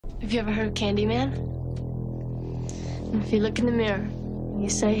Have you ever heard of Candyman? And if you look in the mirror, you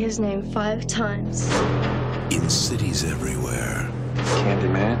say his name 5 times. In cities everywhere,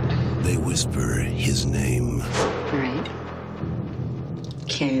 Candyman. they whisper his name. Right.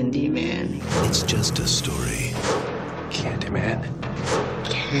 Candyman. It's just a story. Candyman.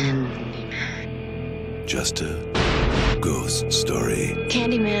 Candyman. Just a ghost story.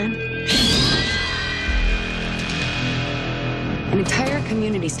 Candyman. An entire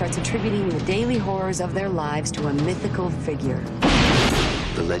community starts attributing the daily horrors of their lives to a mythical figure.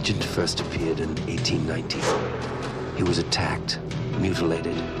 The legend first appeared in 1890. He was attacked,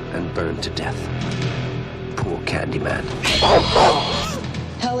 mutilated, and burned to death. Poor Candyman.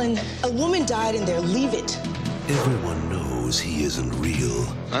 Helen, a woman died in there. Leave it. Everyone knows he isn't real.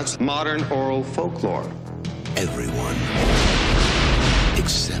 That's modern oral folklore. Everyone.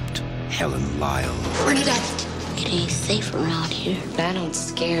 Except Helen Lyle. Bernadette. It ain't safe around here. I don't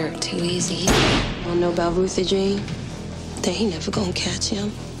scare too easy. Wanna know about Ruthie Jean? They ain't never gonna catch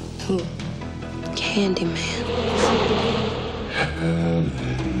him. Who? Candyman.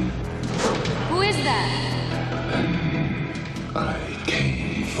 Who is that? I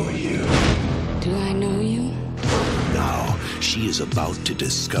came for you. Do I know you? Now, she is about to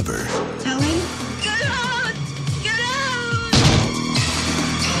discover Helen? Get out! Get out!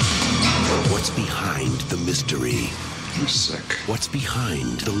 what's behind the mystery. I'm sick. What's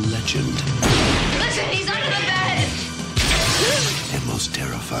behind the legend. Listen, he's under the bed! And most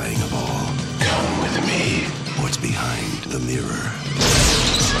terrifying of all, Come with me. what's behind the mirror.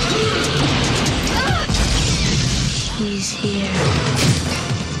 He's here.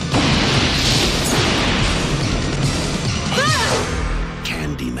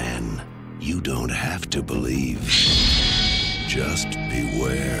 Candyman. You don't have to believe. Just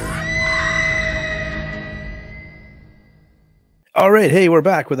beware. All right, hey, we're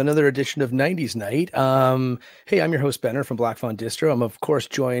back with another edition of 90s Night. Hey, I'm your host, Benner from Black Fawn Distro. I'm, of course,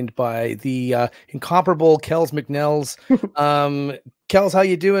 joined by the incomparable Kells McNells. Kells, how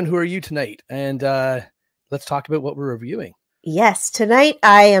you doing? Who are you tonight? And let's talk about what we're reviewing. Yes, tonight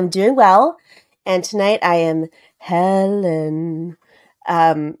I am doing well, and tonight I am Helen,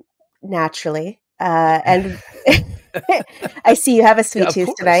 naturally. And I see you have a sweet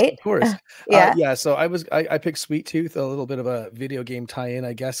tooth tonight. Of course. Yeah. Yeah. So I picked Sweet Tooth, a little bit of a video game tie-in,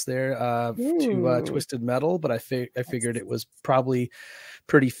 I guess, there to Twisted Metal, but I figured it was probably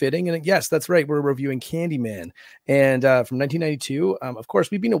pretty fitting. And yes, that's right. We're reviewing Candyman, and from 1992. Of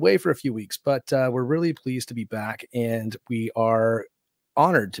course, we've been away for a few weeks, but we're really pleased to be back, and we are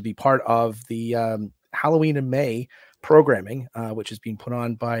honored to be part of the Halloween in May programming, which is being put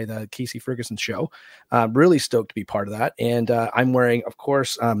on by the Casey Ferguson show. Really stoked to be part of that. And I'm wearing, of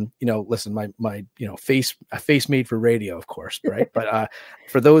course, listen, my face made for radio, of course, right? But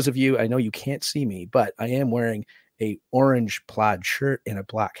for those of you, I know you can't see me, but I am wearing a orange plaid shirt and a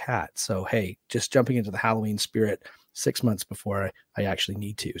black hat. So, hey, just jumping into the Halloween spirit 6 months before I actually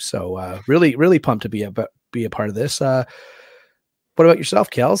need to. So really, really pumped to be a part of this. What about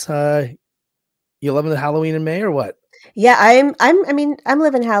yourself, Kells? You loving the Halloween in May or what? Yeah, I'm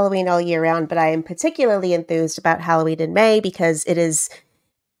living Halloween all year round, but I am particularly enthused about Halloween in May because it is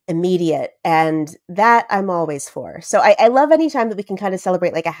immediate, and that I'm always for. So I love any time that we can kind of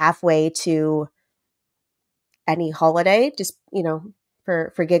celebrate like a halfway to any holiday, just,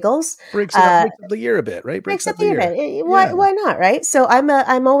 for giggles. Breaks up the year a bit, right? Breaks up the year a bit. Why not, right? So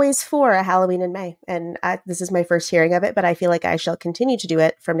I'm always for a Halloween in May, and this is my first hearing of it, but I feel like I shall continue to do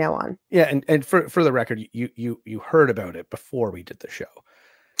it from now on. Yeah, and for the record, you heard about it before we did the show.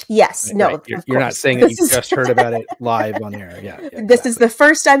 Yes, right, no, right. You're not saying that you just heard about it live on air. Yeah, this is the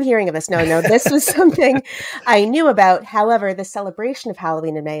first I'm hearing of this. No, this was something I knew about. However, the celebration of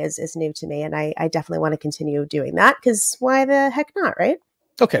Halloween in May is new to me, and I definitely want to continue doing that because why the heck not, right?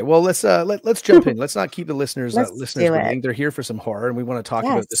 Okay, well, let's jump in. Let's not keep the listeners waiting. They're here for some horror, and we want to talk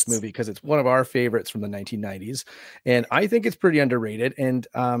about this movie because it's one of our favorites from the 1990s, and I think it's pretty underrated, and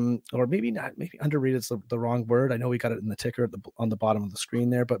or maybe not. Maybe underrated is the wrong word. I know we got it in the ticker on the bottom of the screen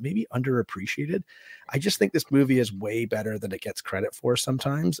there, but maybe underappreciated. I just think this movie is way better than it gets credit for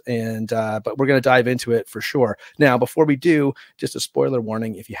sometimes, and but we're going to dive into it for sure. Now, before we do, just a spoiler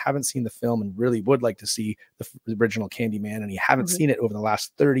warning: if you haven't seen the film and really would like to see the original Candyman, and you haven't seen it over the last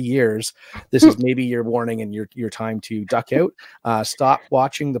 30 years, this is maybe your warning and your time to duck out. Stop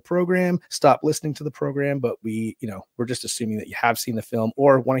watching the program, stop listening to the program, but we're just assuming that you have seen the film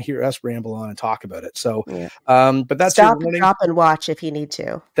or want to hear us ramble on and talk about it. So but that's stop, drop, and watch if you need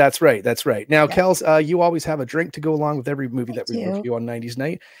to. That's right. Now, Kells, you always have a drink to go along with every movie that we review on 90s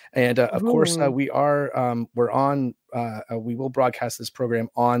Night, and of course we're on broadcast this program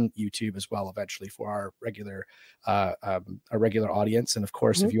on YouTube as well eventually for our regular audience. And of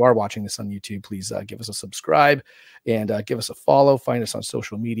course, if you are watching this on YouTube, please give us a subscribe and give us a follow. Find us on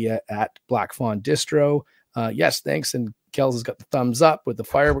social media at Black Fawn Distro. Yes, thanks. And Kells has got the thumbs up with the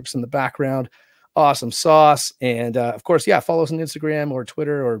fireworks in the background. Awesome sauce. And of course, follow us on Instagram or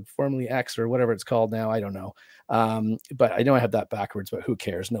Twitter or formerly X or whatever it's called now. I don't know. But I know I have that backwards, but who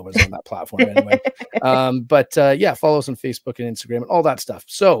cares? No one's on that platform anyway. Follow us on Facebook and Instagram and all that stuff.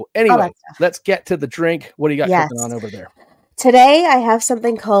 So anyway, let's get to the drink. What do you got cooking on over there? Today, I have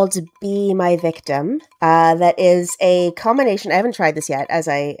something called Be My Victim. That is a combination. I haven't tried this yet, as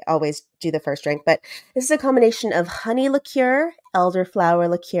I always do the first drink, but this is a combination of honey liqueur, elderflower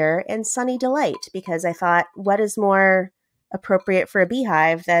liqueur, and sunny delight, because I thought, what is more appropriate for a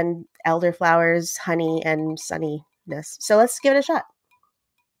beehive than elderflowers, honey, and sunniness? So let's give it a shot.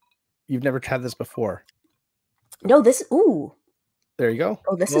 You've never had this before? No, ooh. There you go.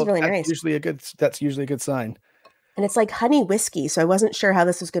 Oh, this is really nice. That's usually a good sign. And it's like honey whiskey, so I wasn't sure how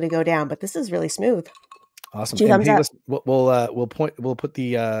this was going to go down, but this is really smooth. Awesome. And hey, listen, we'll put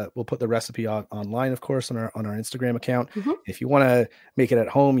the recipe online, of course, on our Instagram account. If you want to make it at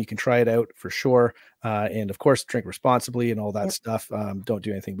home, you can try it out for sure. And of course, drink responsibly and all that stuff. Don't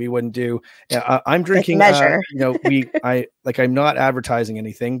do anything we wouldn't do. I'm drinking. Measure. I'm not advertising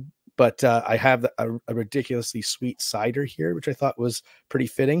anything, but I have a ridiculously sweet cider here, which I thought was pretty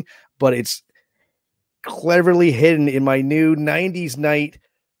fitting. But it's cleverly hidden in my new 90s night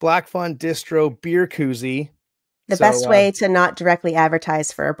Black Fawn Distro beer koozie. The best way to not directly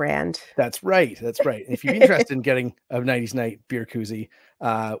advertise for a brand. That's right. If you're interested in getting a 90s night beer koozie,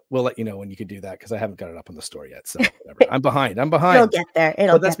 we'll let you know when you can do that, because I haven't got it up on the store yet. So whatever. I'm behind. You'll get there.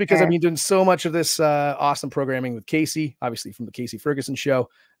 But that's because I've been doing so much of this awesome programming with Casey, obviously from the Casey Ferguson show,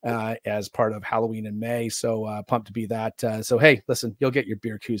 as part of Halloween in May. So pumped to be that. So hey, listen, you'll get your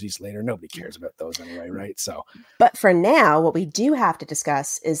beer koozies later. Nobody cares about those anyway, right? So, but for now, what we do have to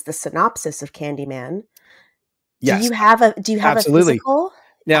discuss is the synopsis of Candyman. Yes. Do you have a physical?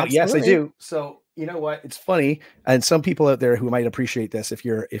 Now, yes, I do. So you know what? It's funny, and some people out there who might appreciate this, if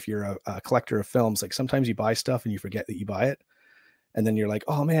you're a collector of films, like sometimes you buy stuff and you forget that you buy it, and then you're like,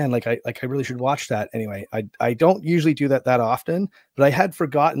 oh man, like I really should watch that. Anyway, I don't usually do that often, but I had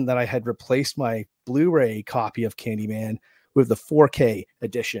forgotten that I had replaced my Blu-ray copy of Candyman with the 4K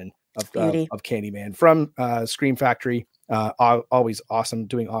edition of Candyman from Scream Factory. Always awesome,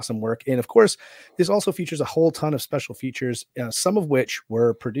 doing awesome work. And of course, this also features a whole ton of special features, some of which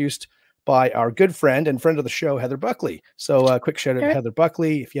were produced by our good friend and friend of the show, Heather Berkley. So a quick shout out to Heather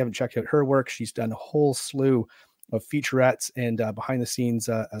Berkley. If you haven't checked out her work, she's done a whole slew of featurettes and behind the scenes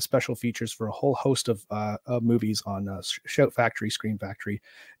special features for a whole host of movies on Shout Factory, Scream Factory,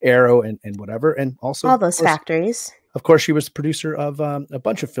 Arrow, and whatever. And also all those factories. Of course, she was the producer of a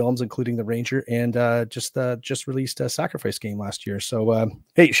bunch of films, including The Ranger, and just released a Sacrifice Game last year. So,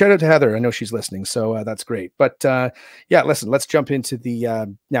 hey, shout out to Heather. I know she's listening, so that's great. But listen, let's jump into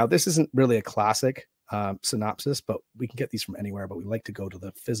the now. This isn't really a classic synopsis, but we can get these from anywhere. But we like to go to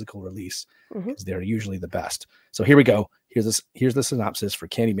the physical release because they're usually the best. So here we go. Here's the synopsis for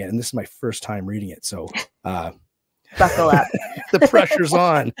Candyman, and this is my first time reading it. So. Buckle up. The pressure's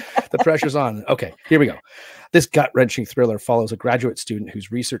on. The pressure's on. Okay, here we go. This gut-wrenching thriller follows a graduate student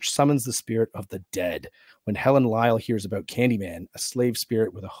whose research summons the spirit of the dead. When Helen Lyle hears about Candyman, a slave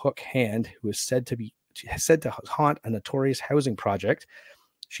spirit with a hook hand who is said to haunt a notorious housing project,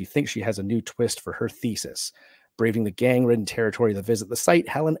 she thinks she has a new twist for her thesis. Braving the gang-ridden territory to visit the site,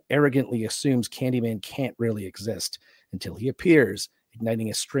 Helen arrogantly assumes Candyman can't really exist until he appears, igniting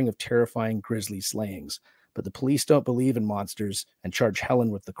a string of terrifying grisly slayings. But the police don't believe in monsters and charge Helen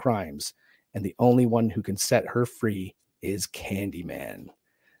with the crimes. And the only one who can set her free is Candyman.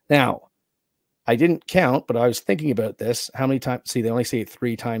 Now, I didn't count, but I was thinking about this. How many times? See, they only say it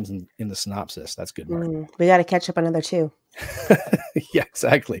 3 times in the synopsis. That's good, Mark. We got to catch up another 2. Yeah,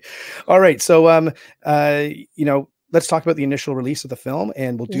 exactly. All right. So, let's talk about the initial release of the film,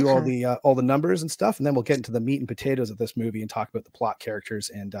 and we'll do all the numbers and stuff. And then we'll get into the meat and potatoes of this movie and talk about the plot, characters,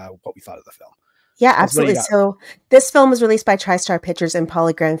 and what we thought of the film. Yeah, absolutely. So this film was released by TriStar Pictures and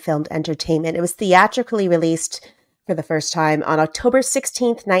Polygram Filmed Entertainment. It was theatrically released for the first time on October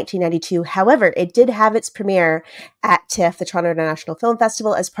 16th, 1992. However, it did have its premiere at TIFF, the Toronto International Film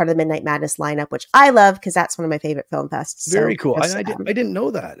Festival, as part of the Midnight Madness lineup, which I love because that's one of my favorite film fests. Very cool. I didn't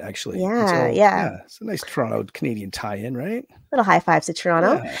know that, actually. Yeah. It's a nice Toronto Canadian tie-in, right? Little high fives to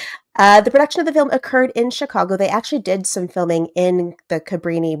Toronto. Yeah. The production of the film occurred in Chicago. They actually did some filming in the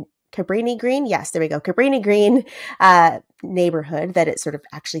Cabrini Cabrini Green. Yes, there we go. Cabrini Green neighborhood that it sort of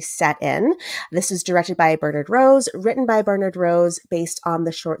actually set in. This is directed by Bernard Rose, written by Bernard Rose, based on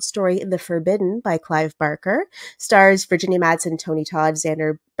the short story The Forbidden by Clive Barker. Stars Virginia Madsen, Tony Todd,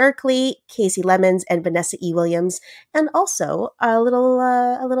 Xander Berkley, Casey Lemons, and Vanessa E. Williams, and also a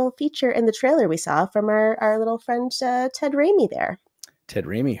little feature in the trailer we saw from our little friend Ted Raimi there. Ted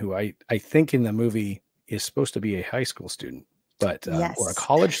Raimi, who I think in the movie is supposed to be a high school student. But Yes. or a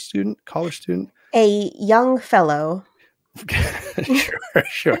college student, a young fellow.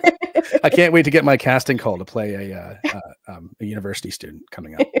 Sure. I can't wait to get my casting call to play a university student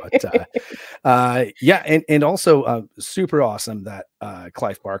coming up. But and also super awesome that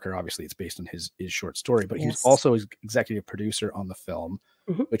Clive Barker, obviously it's based on his short story, but he's also executive producer on the film,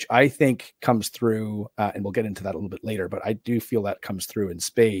 which I think comes through, and we'll get into that a little bit later, but I do feel that comes through in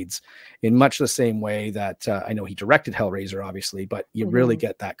spades in much the same way that I know he directed Hellraiser, obviously, but you really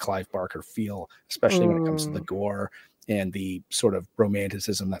get that Clive Barker feel, especially when it comes to the gore and the sort of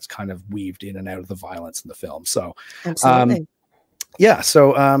romanticism that's kind of weaved in and out of the violence in the film. So, absolutely.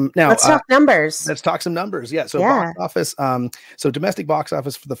 So now let's talk numbers. Let's talk some numbers. Yeah. So box office. So domestic box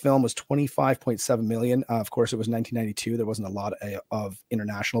office for the film was 25.7 million. Of course, it was 1992. There wasn't a lot of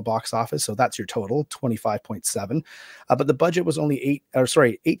international box office. So that's your total 25.7. But the budget was only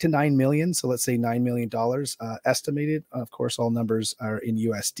 8 to 9 million. So let's say $9 million estimated. Of course, all numbers are in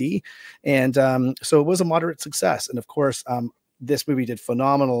USD. And so it was a moderate success. And of course, this movie did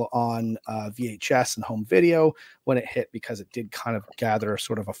phenomenal on VHS and home video when it hit, because it did kind of gather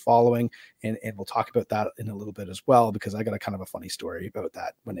sort of a following. And we'll talk about that in a little bit as well, because I got a kind of a funny story about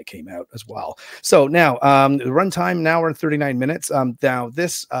that when it came out as well. So now the runtime, now we're in 39 minutes. Now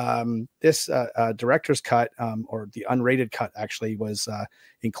this director's cut, or the unrated cut, actually was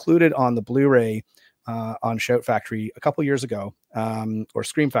included on the Blu-ray on Shout Factory a couple years ago, or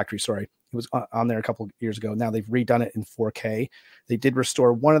Scream Factory, sorry. It was on there a couple years ago. Now they've redone it in 4K. They did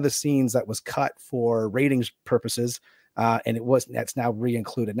restore one of the scenes that was cut for ratings purposes, and that's now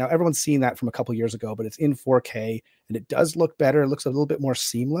re-included. Now everyone's seen that from a couple years ago, but it's in 4K, and it does look better. It looks a little bit more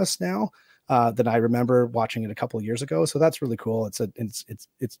seamless now than I remember watching it a couple of years ago. So that's really cool. It's an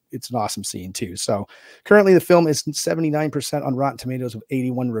awesome scene too. So currently the film is 79% on Rotten Tomatoes with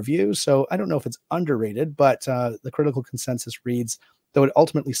 81 reviews. So I don't know if it's underrated, but the critical consensus reads, though it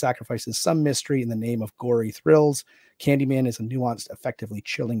ultimately sacrifices some mystery in the name of gory thrills, Candyman is a nuanced, effectively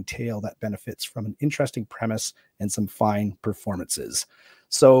chilling tale that benefits from an interesting premise and some fine performances.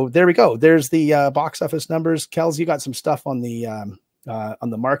 So there we go. There's the box office numbers. Kells, you got some stuff on the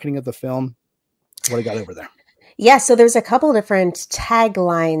marketing of the film. What do you got over there? Yeah, so there's a couple different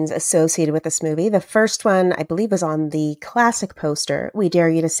taglines associated with this movie. The first one, I believe, was on the classic poster. We dare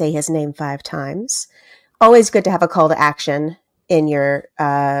you to say his name 5 times. Always good to have a call to action in your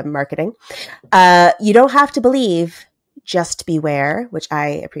marketing. You don't have to believe, just beware, which I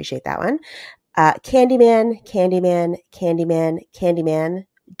appreciate that one. Candyman, Candyman, Candyman, Candyman.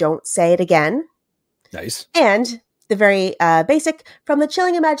 Don't say it again. Nice. And the very basic, from the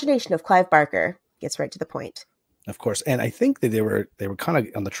chilling imagination of Clive Barker, gets right to the point. Of course. And I think that they were kind of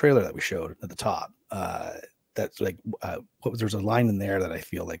on the trailer that we showed at the top. That's like there's a line in there that I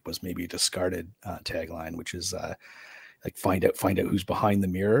feel like was maybe a discarded tagline, which is like find out who's behind the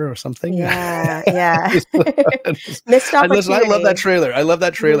mirror or something. Yeah. Missed opportunity. Listen, I love that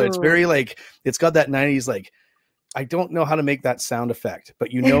trailer. Ooh. It's very like, it's got that 90s, like, I don't know how to make that sound effect,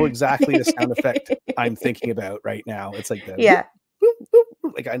 but you know exactly the sound effect I'm thinking about right now. It's like the whoop, whoop,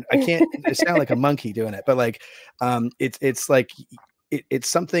 whoop. Like I can't sound like a monkey doing it, but like it's like it's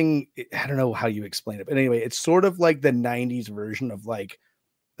something, I don't know how you explain it, but anyway, it's sort of like the 90s version of like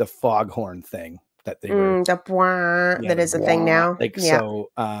the foghorn thing that they were that is a thing now. Like so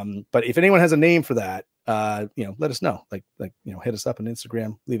but if anyone has a name for that, let us know. Like hit us up on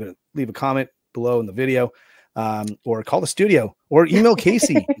Instagram, leave a comment below in the video, or call the studio, or email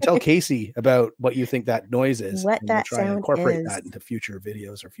Casey and tell Casey about what you think that noise is, what and that we'll try and incorporate that into future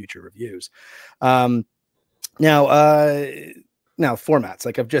videos or future reviews. Now formats,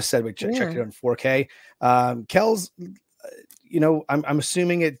 like I've just said, we checked it on 4K. Kells, I'm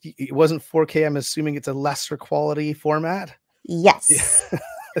assuming it wasn't 4K. I'm assuming it's a lesser quality format. Yes.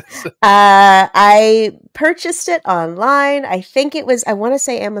 I purchased it online. I think it was, I want to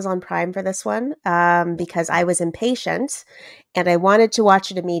say Amazon Prime for this one, because I was impatient and I wanted to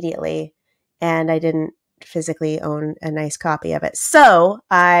watch it immediately, and I didn't physically own a nice copy of it. So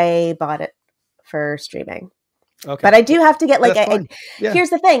I bought it for streaming. Okay. But I do have to get here's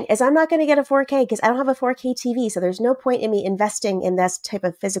the thing is I'm not going to get a 4K because I don't have a 4K TV. So there's no point in me investing in this type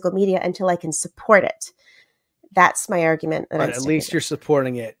of physical media until I can support it. That's my argument. But at least you're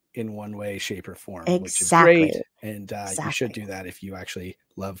supporting it in one way, shape, or form, which is great. And you should do that if you actually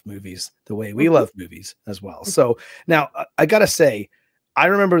love movies the way we love movies as well. So now I gotta say, I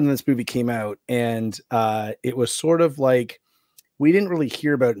remember when this movie came out, and it was sort of like, we didn't really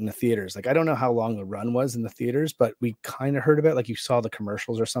hear about it in the theaters. Like, I don't know how long the run was in the theaters, but we kind of heard about it. Like, you saw the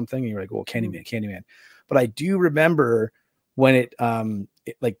commercials or something, and you're like, well, Candyman. But I do remember when it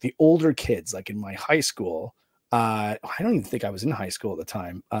like the older kids, like in my high school, I don't even think I was in high school at the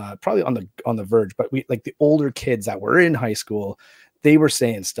time, probably on the verge, but we, like, the older kids that were in high school, they were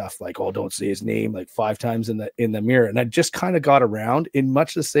saying stuff like, oh, don't say his name like 5 times in the mirror. And I just kind of got around in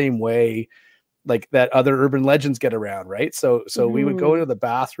much the same way like that other urban legends get around, right? So we would go into the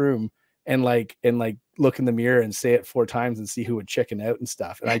bathroom and look in the mirror and say it 4 times and see who would chicken out and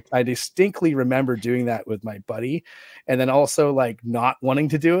stuff. And I distinctly remember doing that with my buddy, and then also like not wanting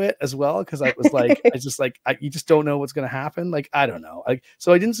to do it as well, because I was like, you just don't know what's going to happen. Like, I don't know. Like,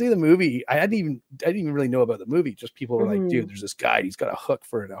 so I didn't see the movie. I didn't even really know about the movie. Just people were like, dude, there's this guy, he's got a hook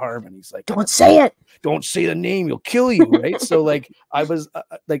for an arm, and he's like, don't say it. Don't say the name, you'll kill you, right? So like I was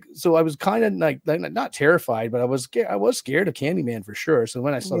I was kind of like not terrified, but I was scared of Candyman for sure. So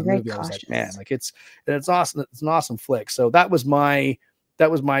when I saw the movie, I was like, man, like it's awesome. It's an awesome flick. So that was my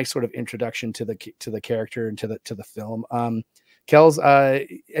sort of introduction to the character and to the film. Kells,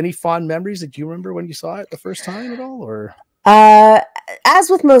 any fond memories that you remember when you saw it the first time at all, or? As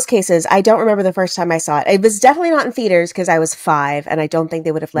with most cases, I don't remember the first time I saw it. It was definitely not in theaters because I was 5, and I don't think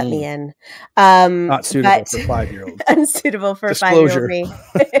they would have let me in. Not suitable for 5-year-olds. Unsuitable for 5-year-old me.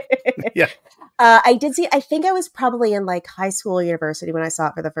 Yeah. I did see, I think I was probably in like high school or university when I saw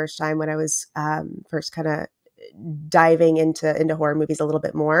it for the first time, when I was first kind of diving into horror movies a little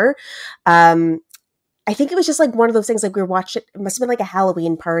bit more. I think it was just like one of those things, like we were watching, it must have been like a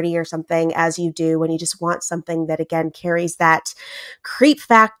Halloween party or something, as you do when you just want something that again carries that creep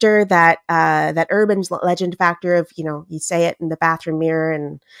factor, that urban legend factor of, you know, you say it in the bathroom mirror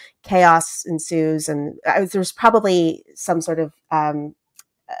and chaos ensues. And there's probably some sort of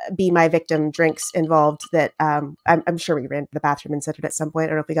be my victim drinks involved that I'm sure we ran to the bathroom and said it at some point. I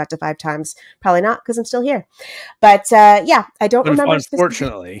don't know if we got to 5 times. Probably not, because I'm still here. But yeah, I don't remember.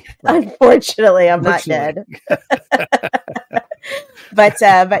 Unfortunately. Unfortunately, I'm not dead. But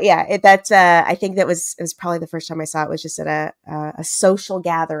yeah, I think it was probably the first time I saw it was just at a social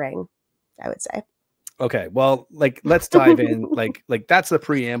gathering, I would say. Okay, well, like, let's dive in. like that's the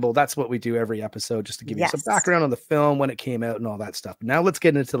preamble. That's what we do every episode, just to give you some background on the film, when it came out, and all that stuff. Now let's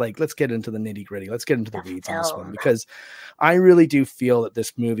get into the nitty gritty. Let's get into the weeds on this one, because I really do feel that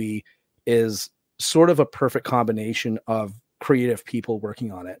this movie is sort of a perfect combination of creative people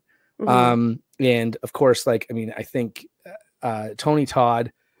working on it. And of course, like, I mean, I think Tony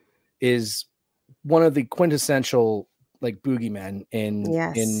Todd is one of the quintessential like boogeyman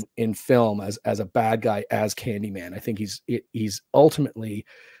in film as a bad guy, as Candyman. I think he's ultimately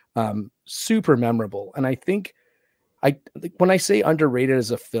super memorable. And I think when I say underrated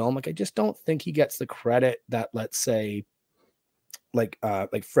as a film, like, I just don't think he gets the credit that, let's say, like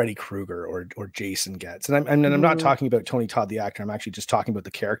Freddy Krueger or Jason gets. And I'm not talking about Tony Todd the actor. I'm actually just talking about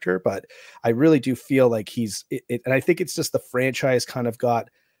the character. But I really do feel like and I think it's just the franchise kind of got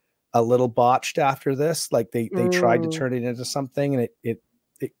a little botched after this. Like they tried to turn it into something, and it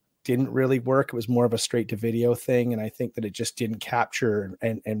didn't really work. It was more of a straight to video thing. And I think that it just didn't capture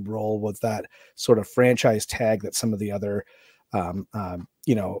and roll with that sort of franchise tag that some of the other,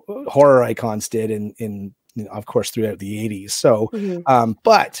 horror icons did in of course, throughout the 80s. So,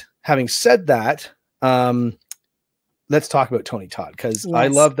 but having said that, let's talk about Tony Todd, because I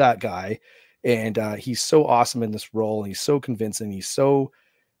love that guy, and he's so awesome in this role. And he's so convincing. He's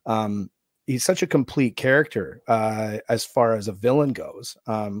such a complete character as far as a villain goes,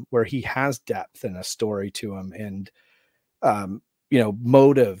 where he has depth and a story to him, and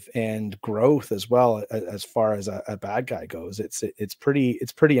motive and growth as well, as far as a bad guy goes. It's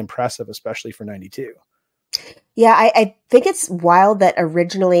pretty impressive, especially for 92. Yeah, I think it's wild that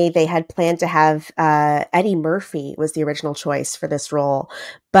originally they had planned to have Eddie Murphy was the original choice for this role,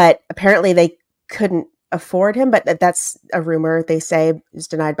 but apparently they couldn't afford him. But that's a rumor, they say, is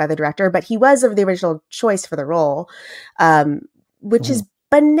denied by the director. But he was the original choice for the role, which is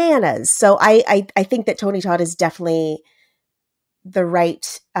bananas. So I think that Tony Todd is definitely the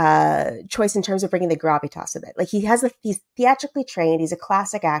right choice in terms of bringing the gravitas of it. Like, he's theatrically trained. He's a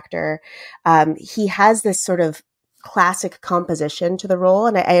classic actor. He has this sort of classic composition to the role.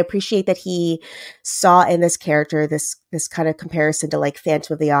 And I appreciate that he saw in this character, this kind of comparison to like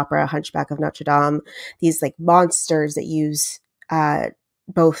Phantom of the Opera, Hunchback of Notre Dame, these like monsters that use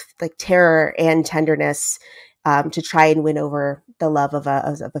both like terror and tenderness to try and win over the love of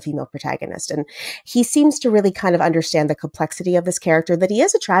a female protagonist. And he seems to really kind of understand the complexity of this character, that he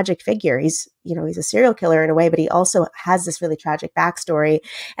is a tragic figure. He's a serial killer in a way, but he also has this really tragic backstory.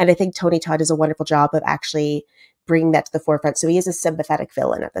 And I think Tony Todd does a wonderful job of actually bringing that to the forefront. So he is a sympathetic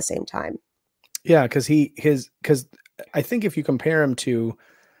villain at the same time. Yeah, because I think if you compare him to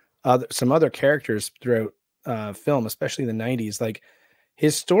some other characters throughout film, especially in the 90s, like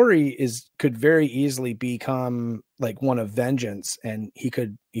his story could very easily become like one of vengeance, and he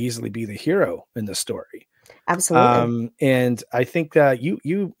could easily be the hero in the story. Absolutely. And I think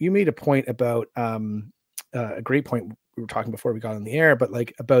you made a point about a great point we were talking before we got on the air, but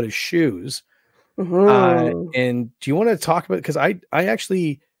like about his shoes. And do you want to talk about, because I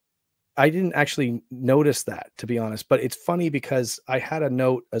didn't actually notice that, to be honest, but it's funny because I had a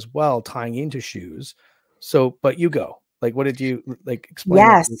note as well tying into shoes. So, but you go, like, what did you like explain?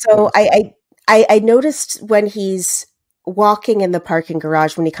 Yeah. So I noticed when he's walking in the parking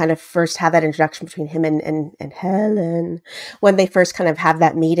garage, when he kind of first had that introduction between him and Helen, when they first kind of have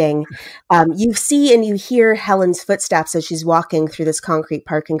that meeting, you see and you hear Helen's footsteps as she's walking through this concrete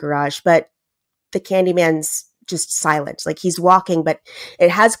parking garage, but the Candyman's just silent. Like he's walking, but it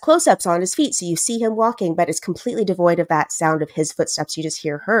has close-ups on his feet. So you see him walking, but it's completely devoid of that sound of his footsteps. You just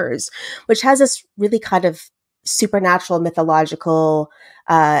hear hers, which has this really kind of supernatural, mythological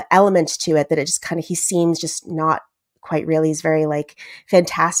element to it, that it just kind of, he seems just not quite real. He's very like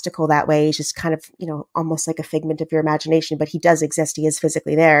fantastical that way. He's just kind of, almost like a figment of your imagination, but he does exist. He is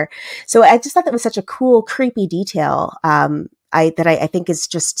physically there. So I just thought that was such a cool, creepy detail. I think is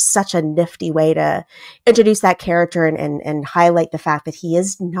just such a nifty way to introduce that character and highlight the fact that he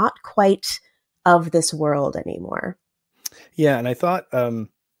is not quite of this world anymore. Yeah. And I thought,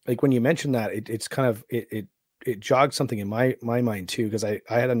 like when you mentioned that, it's kind of, it jogged something in my mind too, because I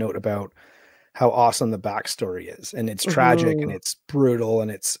had a note about how awesome the backstory is, and it's tragic and it's brutal and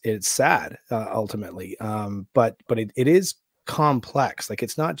it's sad ultimately. But it is complex. Like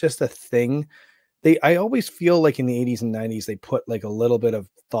it's not just a thing. I always feel like in the 80s and 90s, they put like a little bit of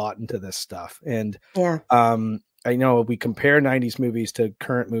thought into this stuff. And yeah, I know we compare 90s movies to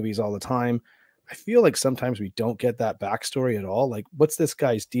current movies all the time. I feel like sometimes we don't get that backstory at all. Like, what's this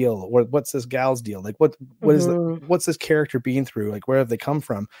guy's deal? Or what's this gal's deal? Like, what's this character been through? Like, where have they come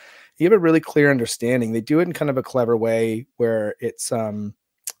from? You have a really clear understanding. They do it in kind of a clever way where it's, they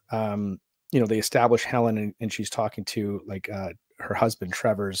establish Helen and she's talking to like, her husband,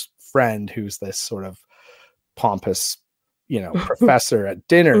 Trevor's friend, who's this sort of pompous, professor at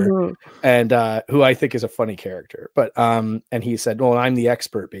dinner, and who I think is a funny character. But and he said, well, I'm the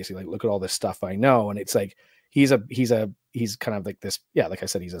expert, basically. Like, look at all this stuff I know. And it's like he's kind of like this, like I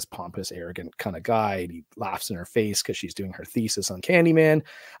said, he's this pompous, arrogant kind of guy, and he laughs in her face because she's doing her thesis on Candyman.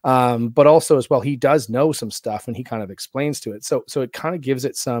 But also as well, he does know some stuff and he kind of explains to it. So it kind of gives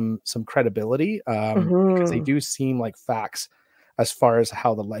it some credibility, because they do seem like facts as far as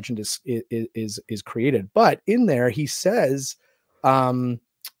how the legend is created. But in there, he says that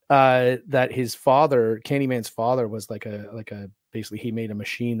his father, Candyman's father, was like a basically he made a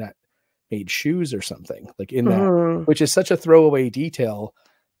machine that made shoes or something, like in that, which is such a throwaway detail,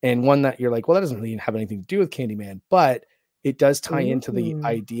 and one that you're like, well, that doesn't really have anything to do with Candyman, but it does tie into the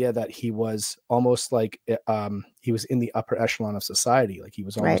idea that he was almost like he was in the upper echelon of society. Like he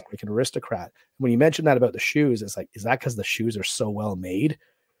was almost like an aristocrat. When you mentioned that about the shoes, it's like, is that because the shoes are so well made?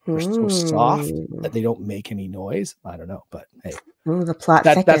 They're so soft that they don't make any noise. I don't know, but hey, the plot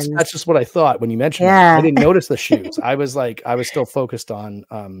that's just what I thought when you mentioned it. I didn't notice the shoes. I was still focused on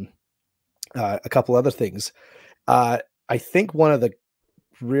a couple other things. I think one of the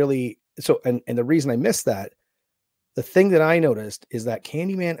really, and the reason I missed that, the thing that I noticed is that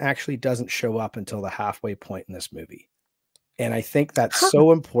Candyman actually doesn't show up until the halfway point in this movie. And I think that's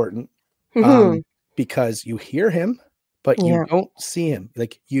so important, because you hear him, but you don't see him.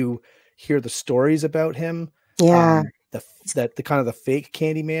 Like you hear the stories about him. Yeah. The kind of the fake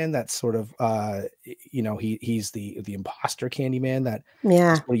Candyman that's sort of, he's the imposter Candyman that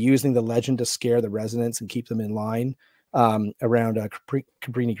is using the legend to scare the residents and keep them in line around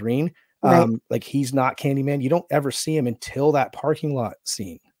Cabrini Green. Like he's not Candyman. You don't ever see him until that parking lot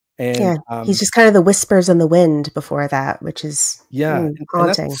scene. And he's just kind of the whispers in the wind before that, which is and haunting.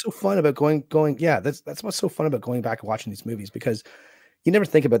 that's what's so fun about going. Yeah, that's what's so fun about going back and watching these movies, because you never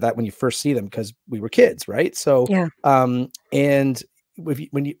think about that when you first see them, because we were kids, right? So and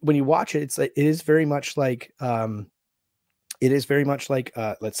when you watch it, it is very much like let's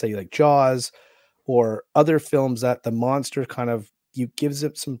say like Jaws or other films that the monster kind of gives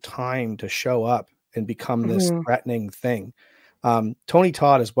it some time to show up and become this threatening thing. Tony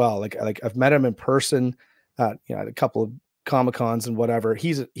Todd as well. Like I've met him in person. at a couple of Comic-Cons and whatever.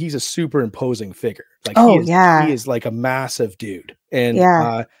 He's a super imposing figure. Like he is like a massive dude. And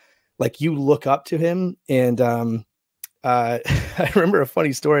like you look up to him. And I remember a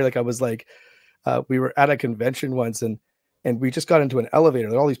funny story. Like I was like, we were at a convention once and we just got into an elevator.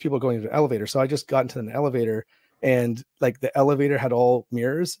 There were all these people going into an elevator. So I just got into an elevator and like the elevator had all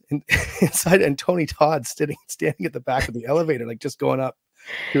mirrors inside, and Tony Todd standing at the back of the elevator, like just going up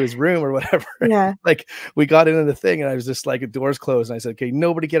to his room or whatever. Yeah. Like we got into the thing and I was just like, the doors closed. And I said, okay,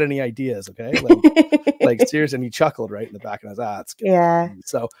 nobody get any ideas. Okay. Like seriously. And he chuckled right in the back of his ass. Yeah.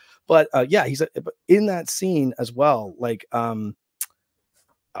 So, but he's in that scene as well. Like,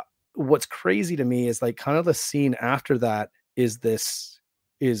 what's crazy to me is like kind of the scene after that is a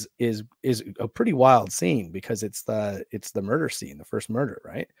pretty wild scene because it's the murder scene, the first murder,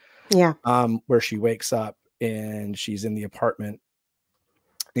 right? Yeah. Where she wakes up and she's in the apartment.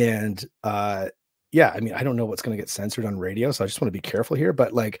 And I mean, I don't know what's going to get censored on radio, so I just want to be careful here.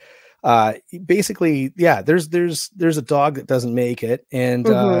 But like, basically, there's a dog that doesn't make it, and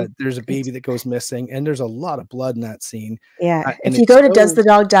there's a baby that goes missing, and there's a lot of blood in that scene. Yeah, if you go to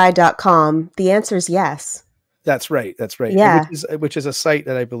doesthedogdie.com, the answer is yes. That's right. Yeah, which is a site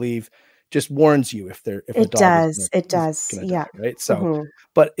that I believe just warns you if a dog does. Die, right. So,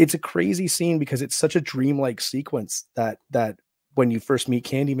 but it's a crazy scene because it's such a dreamlike sequence that when you first meet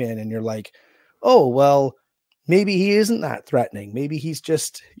Candyman and you're like, oh, well, maybe he isn't that threatening. Maybe he's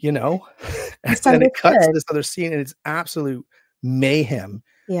just, and then it cuts to this other scene and it's absolute mayhem.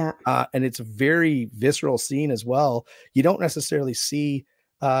 Yeah. And it's a very visceral scene as well. You don't necessarily see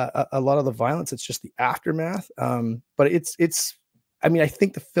a lot of the violence. It's just the aftermath. But I mean, I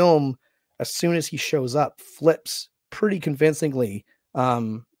think the film, as soon as he shows up, flips pretty convincingly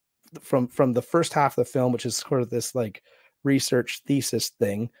from the first half of the film, which is sort of this like research thesis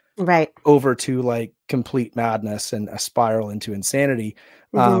thing, right, over to like complete madness and a spiral into insanity.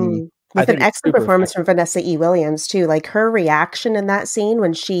 With an excellent performance from Vanessa E. Williams too. Like her reaction in that scene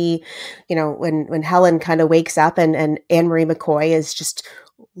when she, when Helen kind of wakes up and Anne-Marie McCoy is just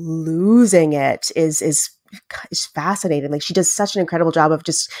losing it is fascinating. Like she does such an incredible job of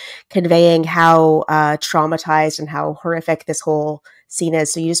just conveying how traumatized and how horrific this whole scene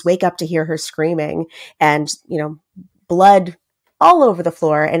is. So you just wake up to hear her screaming and, blood all over the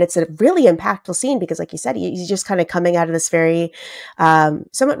floor. And it's a really impactful scene because like you said, he's just kind of coming out of this very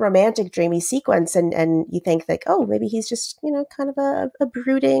somewhat romantic, dreamy sequence. And you think like, oh, maybe he's just, kind of a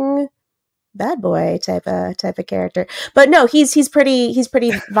brooding bad boy type of character. But no, he's pretty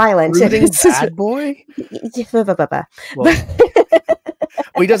violent. Brooding bad boy?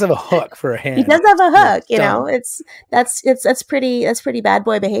 Well, he does have a hook for a hand. He does have a hook, that's pretty bad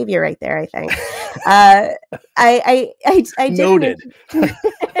boy behavior right there, I think. I noted.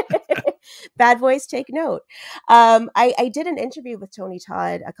 Bad boys take note. I did an interview with Tony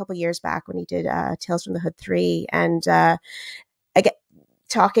Todd a couple years back when he did Tales from the Hood 3, and I get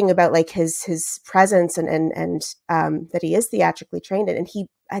talking about like his presence and that he is theatrically trained, and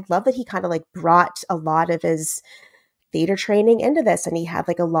I love that he kind of like brought a lot of his theater training into this, and he had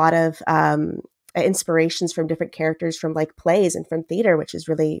like a lot of inspirations from different characters from like plays and from theater, which is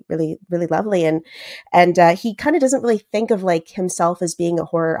really, really, really lovely. And he kind of doesn't really think of like himself as being a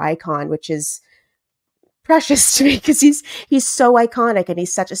horror icon, which is precious to me because he's so iconic, and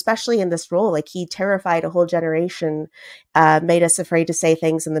he's such, especially in this role, like he terrified a whole generation, made us afraid to say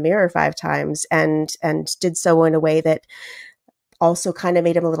things in the mirror 5 times, and did so in a way that also kind of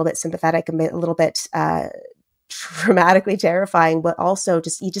made him a little bit sympathetic and a little bit dramatically terrifying, but also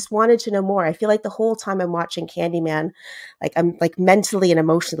you just wanted to know more. I feel like the whole time I'm watching Candyman, like I'm like mentally and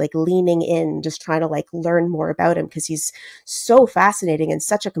emotionally like leaning in, just trying to like learn more about him because he's so fascinating and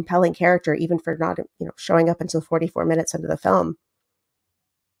such a compelling character, even for not showing up until 44 minutes into the film.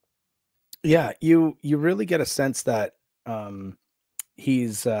 Yeah, you really get a sense that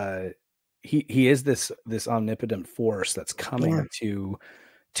he's he is this omnipotent force that's coming to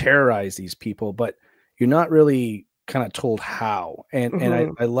terrorize these people, but you're not really kind of told how. And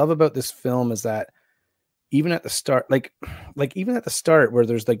I love about this film is that even at the start, like even at the start where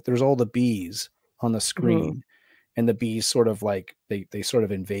there's all the bees on the screen, and the bees sort of like they sort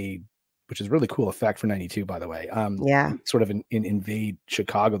of invade, which is a really cool effect for 92, by the way. Sort of invade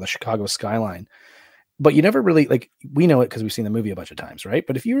Chicago, the Chicago skyline. But you never really, like, we know it because we've seen the movie a bunch of times, right?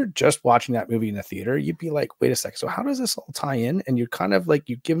 But if you were just watching that movie in the theater, you'd be like, wait a sec, so how does this all tie in? And you're kind of like,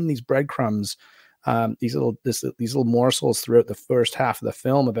 you give them these breadcrumbs, these little morsels throughout the first half of the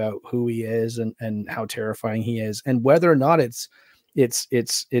film about who he is and how terrifying he is, and whether or not it's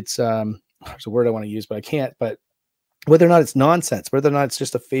there's a word I want to use, but I can't, but whether or not it's nonsense, whether or not it's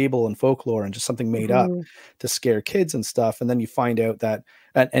just a fable and folklore and just something made up to scare kids and stuff. And then you find out that,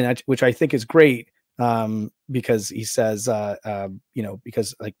 which I think is great, because he says,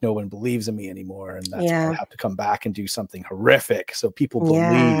 because like no one believes in me anymore, and that's why I have to come back and do something horrific so people believe.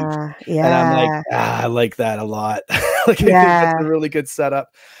 And I'm like, I like that a lot. Like, I think that's a really good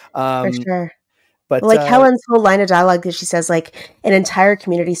setup. For sure. But like Helen's whole line of dialogue that she says, like, an entire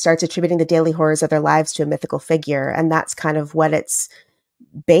community starts attributing the daily horrors of their lives to a mythical figure. And that's kind of what it's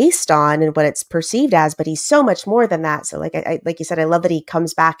based on and what it's perceived as. But he's so much more than that. So like, like you said, I love that he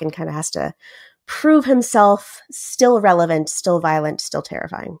comes back and kind of has to prove himself still relevant, still violent, still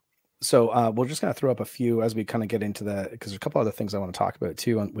terrifying. So we're just going to throw up a few as we kind of get into because there's a couple other things I want to talk about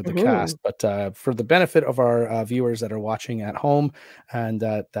too with the cast. But for the benefit of our viewers that are watching at home and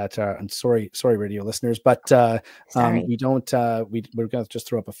and sorry, radio listeners, but we don't we're going to just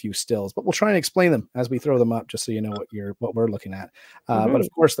throw up a few stills, but we'll try and explain them as we throw them up, just so you know what we're looking at. But of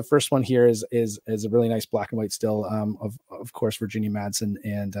course, the first one here is a really nice black and white still of course Virginia Madsen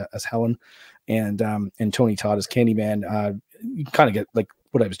and as Helen and Tony Todd as Candyman. You kind of get like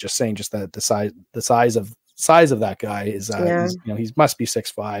what I was just saying, just the size of that guy is, he must be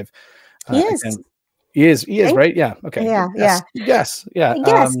 6'5". He is, right? Yeah. Okay. Yes. I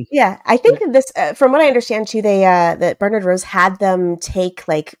think that this, from what I understand too, they, that Bernard Rose had them take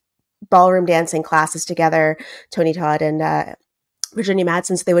like ballroom dancing classes together, Tony Todd and Virginia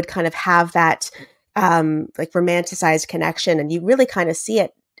Madsen. So they would kind of have that, like romanticized connection. And you really kind of see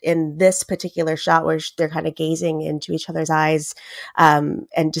it in this particular shot where they're kind of gazing into each other's eyes, and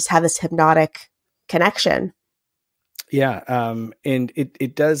just have this hypnotic connection. Yeah. And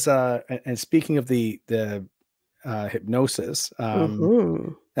it does. And speaking of the hypnosis,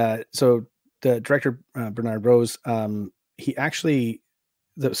 so the director, Bernard Rose, he actually,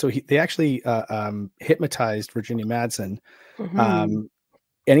 they actually hypnotized Virginia Madsen.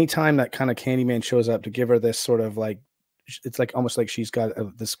 Anytime that kind of Candyman shows up, to give her this sort of like, it's like almost like she's got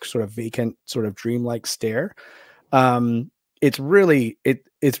this sort of vacant, sort of dreamlike stare. It's really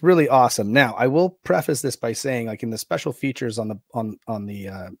awesome. Now, I will preface this by saying, like in the special features on the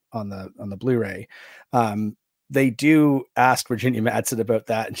Blu-ray, they do ask Virginia Madsen about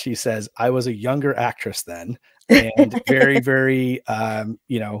that, and she says, "I was a younger actress then," and very, very, and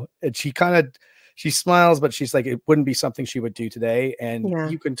she smiles, but she's like, it wouldn't be something she would do today.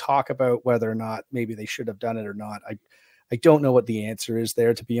 And you can talk about whether or not maybe they should have done it or not. I don't know what the answer is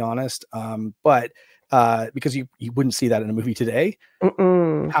there, to be honest. But because you wouldn't see that in a movie today.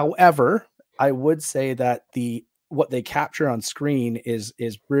 However, I would say that what they capture on screen is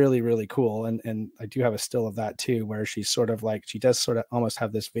really, really cool. And I do have a still of that too, where she's sort of like, she does sort of almost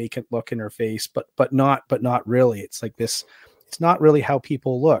have this vacant look in her face, but not really. It's like this, it's not really how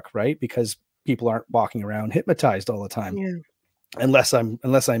people look, right? Because people aren't walking around hypnotized all the time. Unless I'm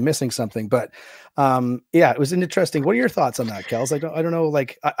missing something. But it was interesting. What are your thoughts on that, Kells? I don't know,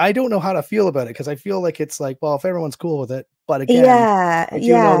 like I don't know how to feel about it, because I feel like it's like, well, if everyone's cool with it, but again, I do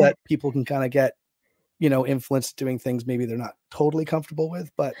know that people can kind of get, influenced doing things maybe they're not totally comfortable with,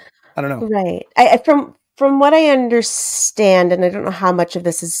 but I don't know. Right. From what I understand, and I don't know how much of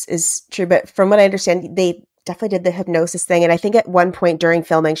this is true, but from what I understand, they definitely did the hypnosis thing. And I think at one point during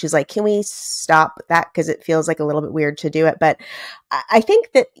filming, she's like, can we stop that? Because it feels like a little bit weird to do it. But I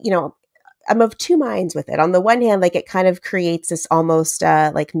think that, I'm of two minds with it. On the one hand, like it kind of creates this almost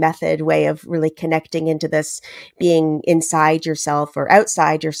like method way of really connecting into this being inside yourself or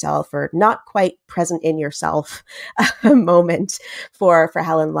outside yourself or not quite present in yourself moment for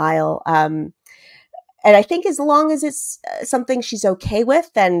Helen Lyle. And I think as long as it's something she's okay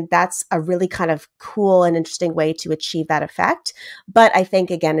with, then that's a really kind of cool and interesting way to achieve that effect. But I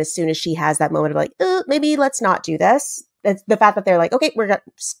think, again, as soon as she has that moment of like, maybe let's not do this, the fact that they're like, okay, we're going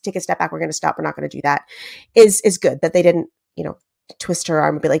to take a step back, we're going to stop, we're not going to do that, is good. That they didn't, twist her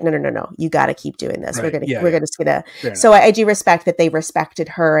arm and be like, no, you got to keep doing this. Right. We're going to. So I do respect that they respected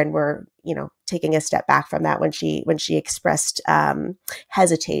her and were, taking a step back from that when she expressed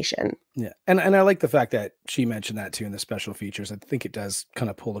hesitation. Yeah. And I like the fact that she mentioned that too in the special features. I think it does kind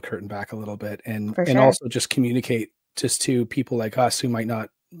of pull the curtain back a little bit and also just communicate just to people like us who might not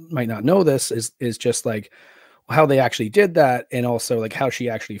know this is just like how they actually did that, and also like how she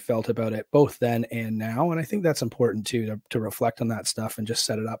actually felt about it both then and now. And I think that's important too, to reflect on that stuff and just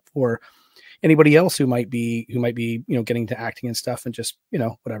set it up for anybody else who might be getting to acting and stuff, and just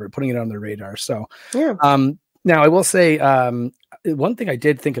whatever, putting it on their radar. So now I will say one thing I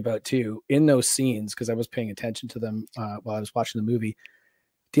did think about too in those scenes, because I was paying attention to them while I was watching the movie,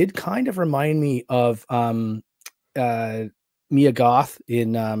 did kind of remind me of Mia Goth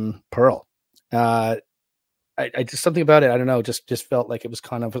in Pearl. I just something about it. I don't know. Just felt like it was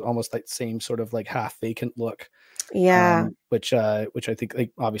kind of almost like same sort of like half vacant look. Yeah. Which I think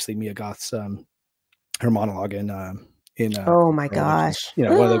like obviously Mia Goth's her monologue in Oh my Girl, which is, gosh. you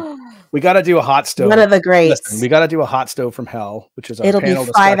know, we got to do a hot stove. One of the greats. Listen, we got to do a hot stove from hell, which is our It'll be panel 5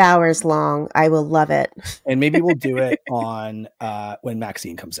 discussion. hours long. I will love it. And maybe we'll do it on when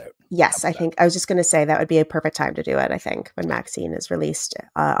Maxine comes out. Yes, I think I was just going to say that would be a perfect time to do it. I think when Maxine is released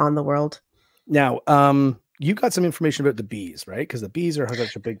on the world. Now, you got some information about the bees, right? Because the bees are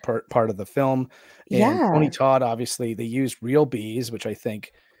such a big part of the film. And Tony Todd, obviously, they used real bees, which I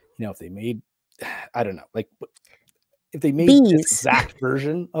think, you know, if they made, I don't know, like if they made this exact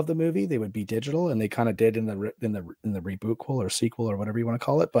version of the movie, they would be digital, and they kind of did in the reboot or sequel or whatever you want to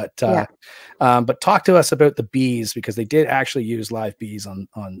call it. But but talk to us about the bees, because they did actually use live bees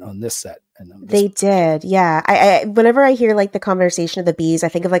on this set. And they did, yeah. I whenever I hear like the conversation of the bees, I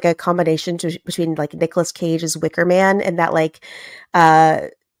think of like a combination between like Nicolas Cage's Wicker Man and that like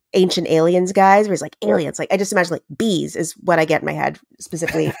Ancient Aliens guys, where he's like aliens. Like I just imagine like bees is what I get in my head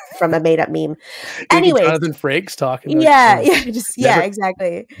specifically from a made up meme. Anyway, Jonathan Frakes talking.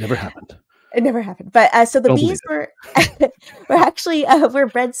 Exactly. Never happened. It never happened. But so the bees were actually were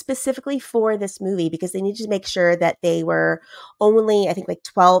bred specifically for this movie because they needed to make sure that they were only, I think, like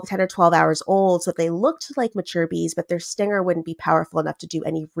 10 or 12 hours old. So they looked like mature bees, but their stinger wouldn't be powerful enough to do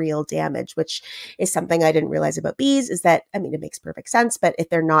any real damage, which is something I didn't realize about bees is that, I mean, it makes perfect sense, but if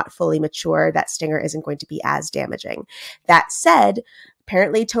they're not fully mature, that stinger isn't going to be as damaging. That said,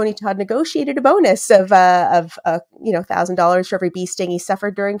 apparently Tony Todd negotiated a bonus of $1,000 for every bee sting he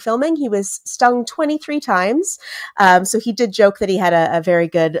suffered during filming. He was stung 23 times. So he did joke that he had a very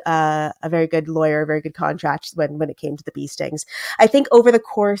good lawyer, a very good contract when it came to the bee stings. I think over the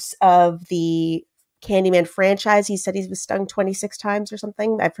course of the Candyman franchise, he said he was stung 26 times or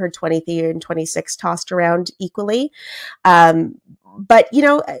something. I've heard 23 and 26 tossed around equally. But, you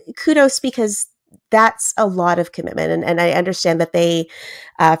know, kudos, because that's a lot of commitment. And I understand that they,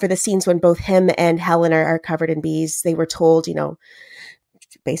 for the scenes when both him and Helen are covered in bees, they were told, you know,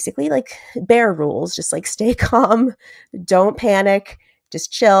 basically like bear rules, just like stay calm, don't panic,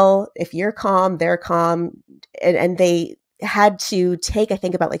 just chill. If you're calm, they're calm. And they had to take, I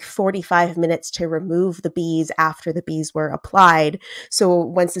think, about like 45 minutes to remove the bees after the bees were applied. So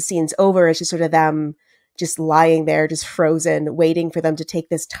once the scene's over, it's just sort of them just lying there, just frozen, waiting for them to take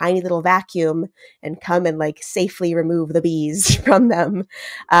this tiny little vacuum and come and like safely remove the bees from them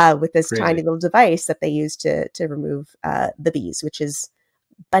with this tiny little device that they use to remove the bees, which is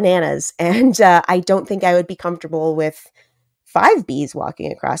bananas. And I don't think I would be comfortable with 5 bees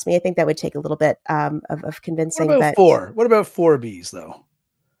walking across me. I think that would take a little bit of convincing. What about 4? What about 4 bees though?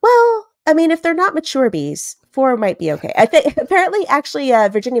 Well, I mean, if they're not mature bees, 4 might be okay. I think apparently, actually,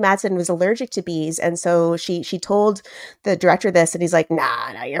 Virginia Madsen was allergic to bees, and so she told the director this, and he's like,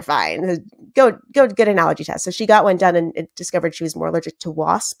 "Nah, you're fine. Go get an allergy test." So she got one done, and it discovered she was more allergic to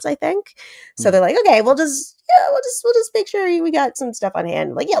wasps, I think. So they're like, "Okay, we'll just make sure we got some stuff on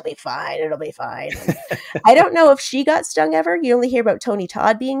hand." Like, you'll be fine. It'll be fine. I don't know if she got stung ever. You only hear about Tony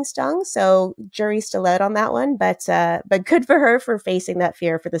Todd being stung, so jury's still out on that one. But good for her for facing that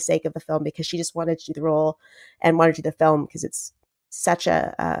fear for the sake of the film, because she just wanted to do the role and wanted to do the film because it's such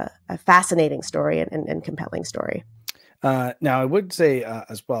a fascinating story and compelling story. Now, I would say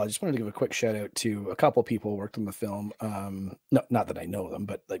as well, I just wanted to give a quick shout out to a couple people who worked on the film. No, not that I know them,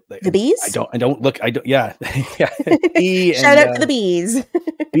 but like the bees. I don't. Yeah. Shout out to the bees.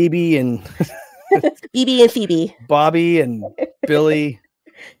 BB and BB and Phoebe, Bobby and Billy,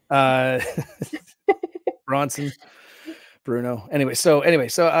 Bronson, Bruno.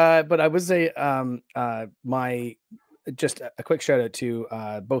 But I would say just a quick shout out to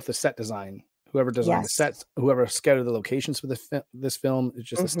both the set design. Whoever designed the sets, whoever scouted the locations for this film, is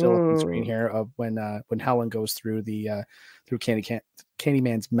just a still up on screen here of when Helen goes through through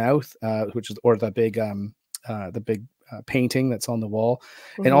Candyman's mouth, which is the big painting that's on the wall,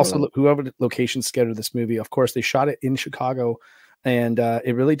 and also whoever the location scouted this movie. Of course, they shot it in Chicago, and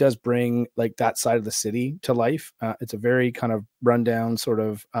it really does bring like that side of the city to life. It's a very kind of rundown, sort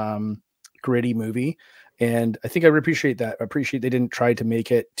of gritty movie. And I think I appreciate that. I appreciate they didn't try to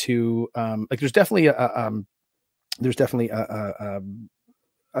make it too like there's definitely a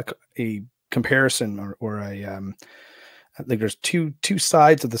comparison or a like there's two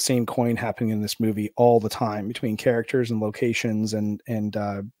sides of the same coin happening in this movie all the time between characters and locations and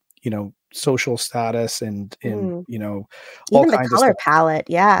you know, social status and you know, all even kinds the color of stuff. palette,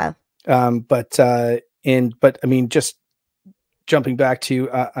 yeah. But I mean, just jumping back to,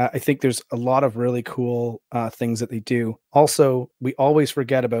 I think there's a lot of really cool things that they do. Also, we always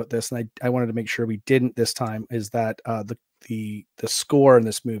forget about this, and I wanted to make sure we didn't this time, is that the score in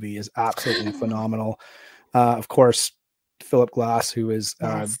this movie is absolutely phenomenal. Of course, Philip Glass, who is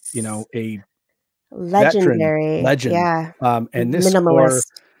you know, a legendary legend. Yeah. And this score Minimalist.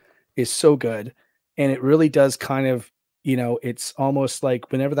 is so good, and it really does kind of, you know, it's almost like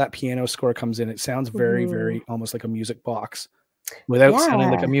whenever that piano score comes in, it sounds very, very almost like a music box without sounding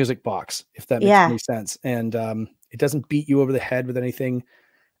like a Yeah. music box, if that makes Yeah. any sense. And it doesn't beat you over the head with anything.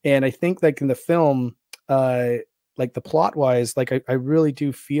 And I think like in the film, like the plot wise, like I really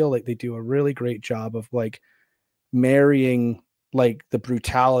do feel like they do a really great job of like marrying like the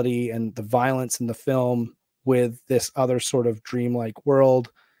brutality and the violence in the film with this other sort of dreamlike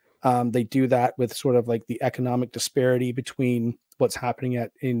world. They do that with sort of like the economic disparity between what's happening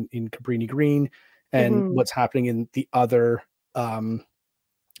in Cabrini Green and what's happening in the other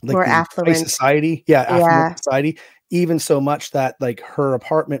like More the high affluent. society. Yeah, Yeah. affluent society. Even so much that like her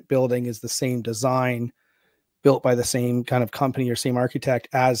apartment building is the same design, built by the same kind of company or same architect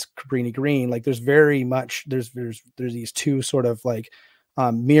as Cabrini Green. Like there's very much there's these two sort of like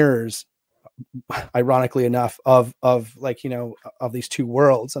mirrors, ironically enough, of like, you know, of these two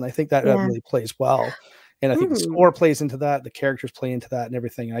worlds. And I think that Yeah. really plays well. And I think the score plays into that, the characters play into that, and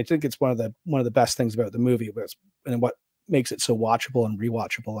everything. And I think it's one of the best things about the movie, and what makes it so watchable and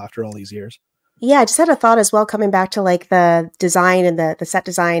rewatchable after all these years. Yeah, I just had a thought as well, coming back to like the design and the set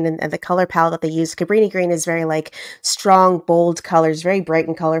design and the color palette that they use. Cabrini Green is very like strong, bold colors, very bright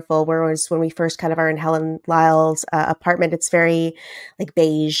and colorful. Whereas when we first kind of are in Helen Lyle's apartment, it's very like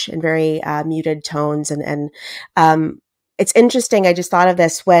beige and very muted tones. And it's interesting. I just thought of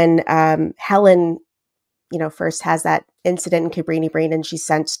this when Helen, you know, first has that incident in Cabrini Green and she's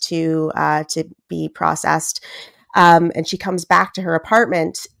sent to be processed. And she comes back to her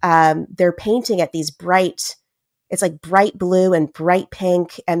apartment. They're painting at these it's like bright blue and bright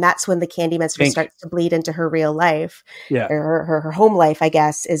pink. And that's when the Candyman sort of starts to bleed into her real life. Yeah. Or her home life, I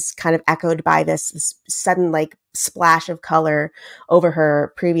guess, is kind of echoed by this sudden like splash of color over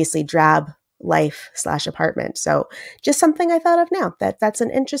her previously drab life / apartment. So just something I thought of now, that's an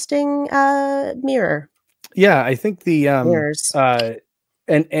interesting mirror. Yeah, I think the Mirrors.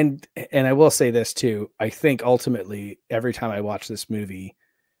 and I will say this too. I think ultimately every time I watch this movie,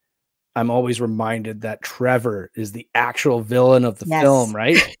 I'm always reminded that Trevor is the actual villain of the film,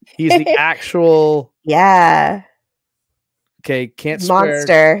 right? He's the actual okay, can't monster.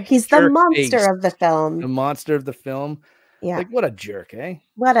 Swear, he's the monster of the film. The monster of the film. Yeah. Like what a jerk, eh?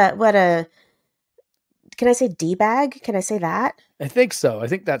 What a can I say D-bag? Can I say that? I think so. I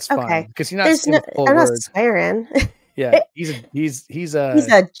think that's fine because you're not saying the full I'm not word. swearing. Yeah, he's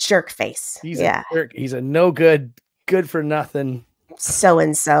a jerk face. He's a jerk. He's a no good for nothing. So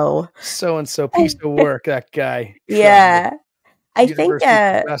and so piece of work. That guy. Yeah, I think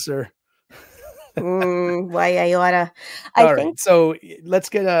professor. Why you oughta? All right, so let's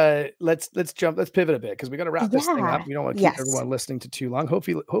pivot a bit because we got to wrap this thing up. We don't want to keep everyone listening to too long.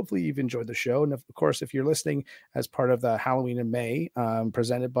 Hopefully you've enjoyed the show, and of course, if you're listening as part of the Halloween in May,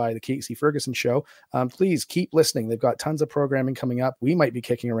 presented by the Casey Ferguson Show, please keep listening. They've got tons of programming coming up. We might be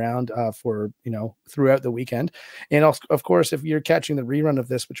kicking around for throughout the weekend, and also, of course, if you're catching the rerun of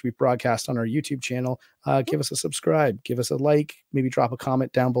this, which we broadcast on our YouTube channel, give us a subscribe, give us a like, maybe drop a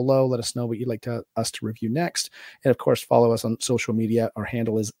comment down below. Let us know what you'd like us to review next, and of course follow us on social media. Our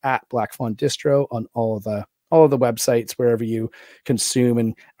handle is @BlackFawnDistro on all of the websites, wherever you consume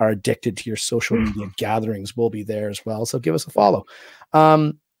and are addicted to your social media gatherings. We'll be there as well, so give us a follow.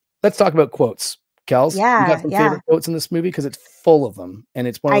 Let's talk about quotes. Kells, you got some favorite quotes in this movie because it's full of them, and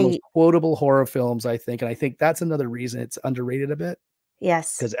it's one of the most quotable horror films, I think, and I think that's another reason it's underrated a bit.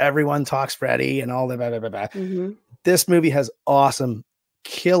 Yes, because everyone talks Freddy and all the blah, blah, blah, blah. This movie has awesome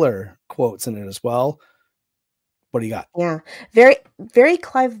killer quotes in it as well. What do you got? Yeah, very, very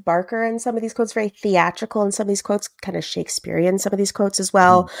Clive Barker in some of these quotes, very theatrical in some of these quotes, kind of Shakespearean some of these quotes as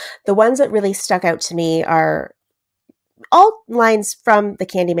well. The ones that really stuck out to me are all lines from the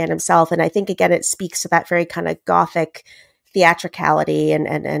Candyman himself, and I think again it speaks to that very kind of gothic theatricality and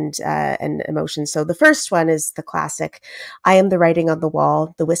emotion. So the first one is the classic: "I am the writing on the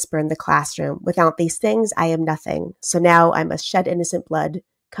wall, the whisper in the classroom. Without these things, I am nothing. So now I must shed innocent blood.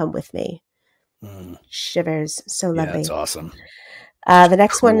 Come with me." Shivers. So lovely. Yeah, that's awesome. The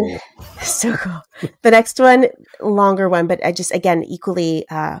next one, so cool. The next one, longer one, but I just, again, equally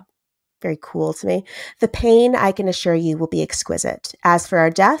very cool to me. The pain, I can assure you, will be exquisite. As for our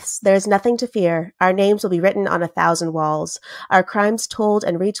deaths, there is nothing to fear. Our names will be written on 1,000 walls, our crimes told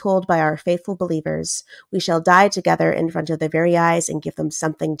and retold by our faithful believers. We shall die together in front of their very eyes and give them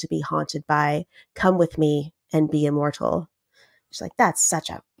something to be haunted by. Come with me and be immortal. She's like, that's such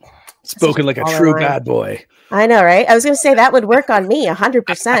a... Spoken like a true bad boy. I know, right? I was going to say that would work on me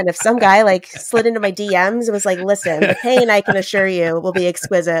 100%. If some guy like slid into my DMs and was like, listen, the pain, I can assure you, will be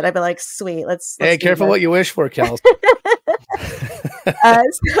exquisite. I'd be like, sweet, let's hey, careful what you wish for, Kells. So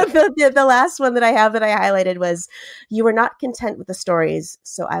the last one that I have that I highlighted was, you were not content with the stories,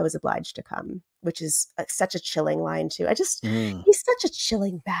 so I was obliged to come, which is such a chilling line too. He's such a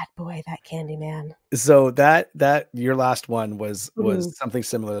chilling bad boy, that Candyman. So that your last one was something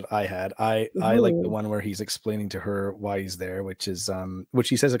similar that I had. I like the one where he's explaining to her why he's there, which is which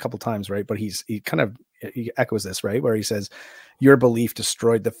he says a couple times, right? But he echoes this, right? Where he says, your belief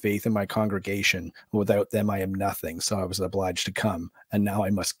destroyed the faith in my congregation. Without them, I am nothing. So I was obliged to come, and now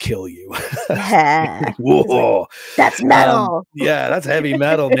I must kill you. Yeah. Whoa. That's metal. Yeah, that's heavy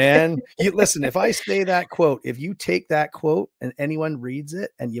metal, man. Listen, if I say that quote, if you take that quote and anyone reads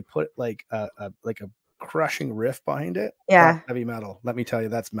it and you put like a crushing riff behind it, that's heavy metal. Let me tell you,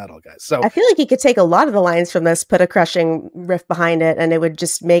 that's metal, guys. So I feel like you could take a lot of the lines from this, put a crushing riff behind it, and it would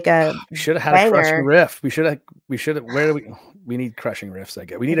just make a we should have had a crushing riff. We should have we need crushing riffs, I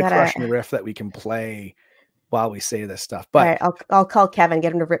guess. We need a crushing riff that we can play while we say this stuff. But right, I'll call Kevin,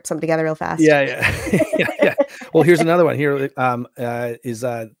 get him to rip something together real fast. Yeah. Well, here's another one. Here is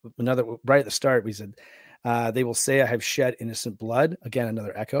another right at the start. We said, they will say I have shed innocent blood. Again,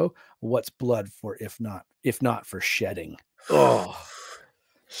 another echo. What's blood for if not for shedding? Oh,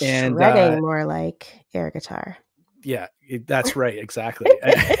 and shredding, more like air guitar. Yeah, that's right, exactly.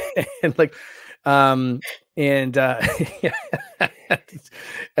 And like, I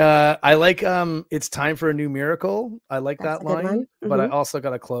like it's time for a new miracle. I like that line, but I also got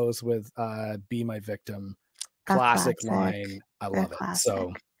to close with be my victim. Classic line. I love it.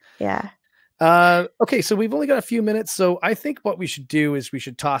 So yeah. Okay, so we've only got a few minutes, so I think what we should do is we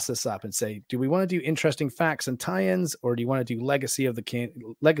should toss this up and say, do we want to do interesting facts and tie-ins, or do you want to do legacy of the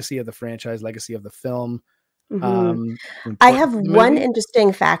franchise, legacy of the film? I have one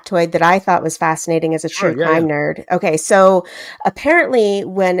interesting factoid that I thought was fascinating as a true crime nerd. Okay, so apparently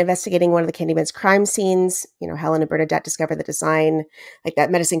when investigating one of the Candyman's crime scenes, Helen and Bernadette discover the design, like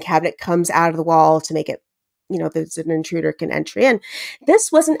that medicine cabinet comes out of the wall to make it, there's an intruder can enter in.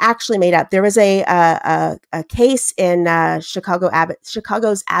 This wasn't actually made up. There was a case in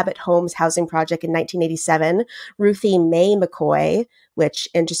Chicago's Abbott Homes housing project in 1987. Ruthie Mae McCoy, which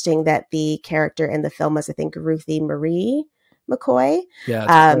interesting that the character in the film was, I think, Ruthie Marie McCoy.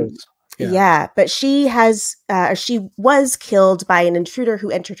 Yeah, but she was killed by an intruder who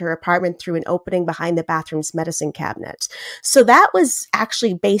entered her apartment through an opening behind the bathroom's medicine cabinet. So that was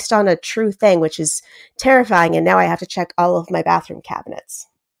actually based on a true thing, which is terrifying. And now I have to check all of my bathroom cabinets.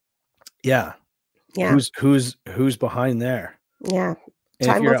 Yeah. Who's behind there? Yeah.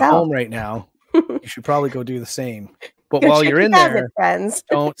 And if you're at home right now, you should probably go do the same. But while you're in there, friends,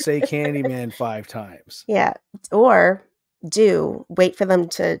 don't say Candyman 5 times. Yeah. Or wait for them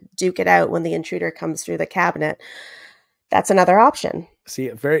to duke it out when the intruder comes through the cabinet. That's another option. See,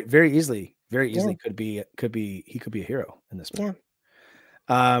 very, very easily could be he could be a hero in this movie.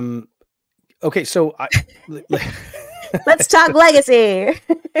 Yeah. Okay, so let's talk legacy.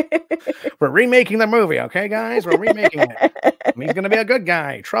 We're remaking the movie, okay, guys? We're remaking it. He's gonna be a good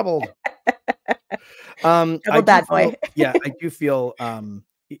guy, troubled. Bad boy. Yeah, I do feel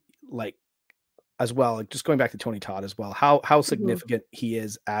like, as well, like just going back to Tony Todd as well, how significant he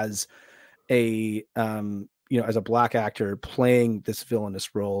is as a as a Black actor playing this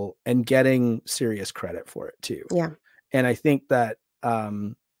villainous role and getting serious credit for it too. Yeah. And I think that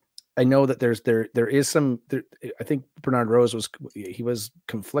I know that there is some I think Bernard Rose was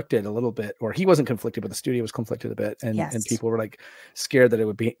conflicted a little bit, or he wasn't conflicted, but the studio was conflicted a bit, and people were like scared that it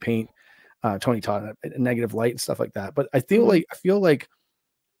would paint Tony Todd in a negative light and stuff like that. But I feel like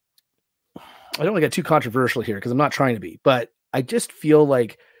I don't want to get too controversial here because I'm not trying to be, but I just feel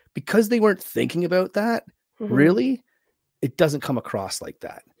like because they weren't thinking about that, really, it doesn't come across like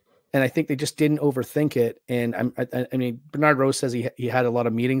that. And I think they just didn't overthink it. And I mean, Bernard Rose says he had a lot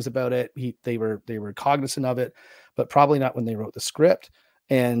of meetings about it. They were cognizant of it, but probably not when they wrote the script.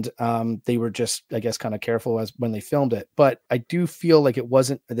 And they were just, I guess, kind of careful as when they filmed it. But I do feel like it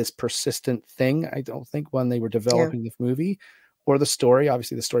wasn't this persistent thing. I don't think when they were developing the movie. Or the story.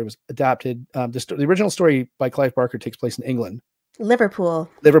 Obviously, the story was adapted. The original story by Clive Barker takes place in England. Liverpool.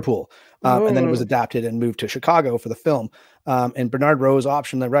 And then it was adapted and moved to Chicago for the film. And Bernard Rose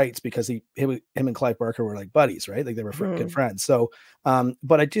optioned the rights because him and Clive Barker were like buddies, right? Like they were good friends. So,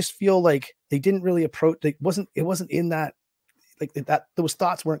 but I just feel like they didn't really approach. It wasn't in that, like that. Those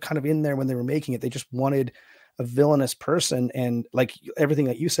thoughts weren't kind of in there when they were making it. They just wanted a villainous person, and like everything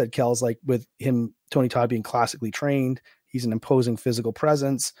that you said, Kells, like with him, Tony Todd being classically trained, he's an imposing physical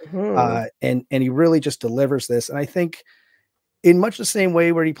presence, and he really just delivers this. And I think, in much the same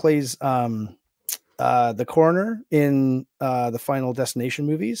way where he plays the coroner in the Final Destination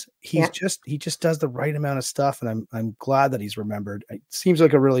movies, he just does the right amount of stuff, and I'm glad that he's remembered. It seems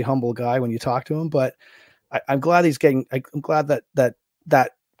like a really humble guy when you talk to him, but I'm glad I'm glad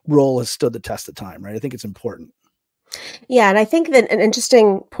that role has stood the test of time, right? I think it's important. Yeah, and I think that an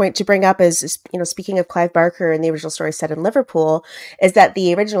interesting point to bring up is, speaking of Clive Barker and the original story set in Liverpool, is that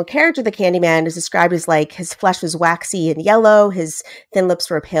the original character, the Candyman, is described as like his flesh was waxy and yellow, his thin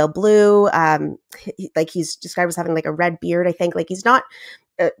lips were a pale blue, he's described as having like a red beard. I think like he's not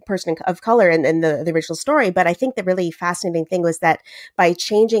a person of color in the original story, but I think the really fascinating thing was that by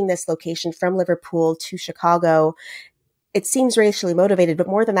changing this location from Liverpool to Chicago, it seems racially motivated, but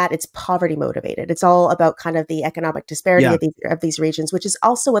more than that, it's poverty motivated. It's all about kind of the economic disparity of these regions, which is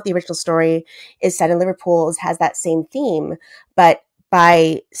also what the original story is set in Liverpool, has that same theme. But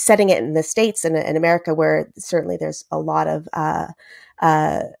by setting it in the States and in America, where certainly there's a lot of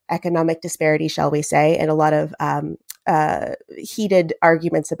economic disparity, shall we say, and a lot of heated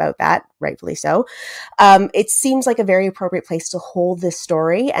arguments about that, rightfully so. It seems like a very appropriate place to hold this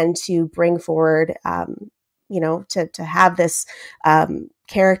story and to bring forward to have this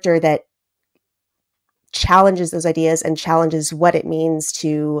character that challenges those ideas and challenges what it means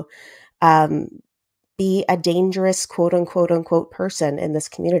to be a dangerous quote unquote person in this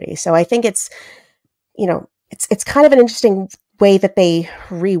community. So I think it's kind of an interesting way that they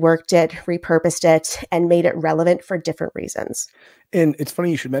reworked it, repurposed it, and made it relevant for different reasons. And it's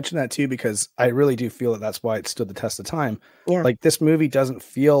funny you should mention that too, because I really do feel that that's why it stood the test of time. Yeah. Like this movie doesn't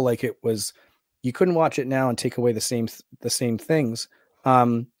feel like it was, you couldn't watch it now and take away the same things.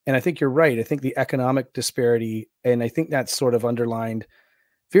 And I think you're right. I think the economic disparity, and I think that's sort of underlined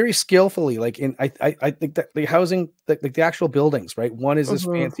very skillfully. Like I think that the housing, like the actual buildings, right? One is this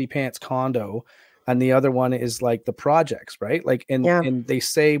fancy pants condo, and the other one is like the projects, right? Like, and they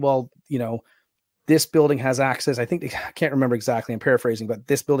say, well, this building has access. I can't remember exactly. I'm paraphrasing, but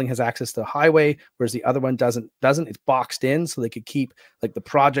this building has access to the highway, whereas the other one doesn't. It's boxed in, so they could keep like the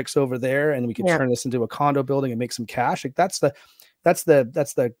projects over there, and we can turn this into a condo building and make some cash. Like that's what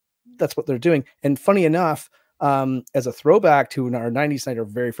they're doing. And funny enough, as a throwback to our 90s night, our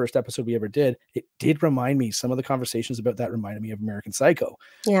very first episode we ever did, it did remind me, some of the conversations about that reminded me of American Psycho,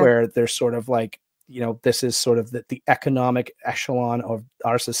 where they're sort of like, this is sort of the economic echelon of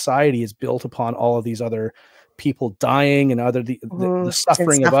our society is built upon all of these other people dying and the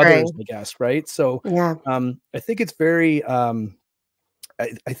suffering of others, I guess. Right. So, I think it's very, I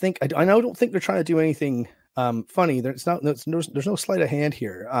don't think they're trying to do anything, funny. There's no sleight of hand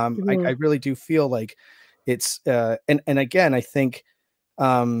here. I really do feel like it's, and again, I think,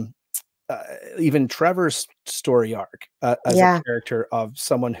 even Trevor's story arc as a character of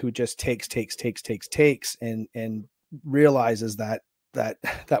someone who just takes and realizes that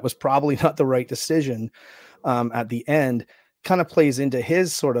was probably not the right decision at the end, kind of plays into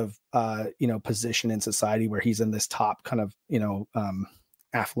his sort of position in society, where he's in this top kind of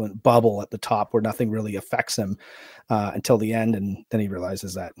affluent bubble at the top where nothing really affects him until the end, and then he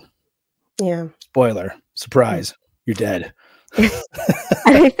realizes that spoiler, surprise, you're dead.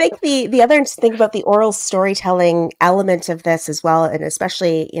 And I think the other thing about the oral storytelling element of this as well, and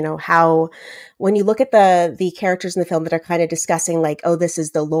especially, how when you look at the characters in the film that are kind of discussing like, oh, this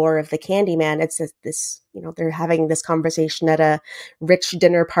is the lore of the Candyman, it's this, they're having this conversation at a rich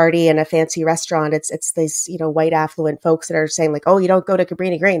dinner party in a fancy restaurant. It's these, white affluent folks that are saying like, oh, you don't go to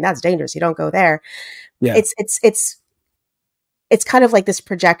Cabrini Green, that's dangerous, you don't go there. Yeah. It's kind of like this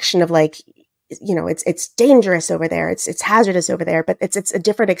projection of like, it's dangerous over there. It's hazardous over there, but it's a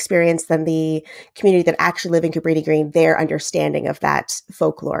different experience than the community that actually live in Cabrini Green, their understanding of that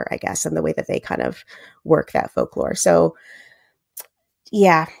folklore, I guess, and the way that they kind of work that folklore. So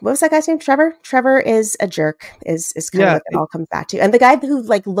yeah. What was that guy's name? Trevor? Trevor is a jerk is kind of what it all comes back to. And the guy who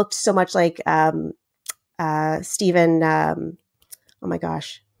like looked so much like Stephen, oh my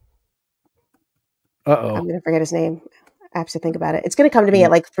gosh. I'm going to forget his name. I have to think about it. It's going to come to me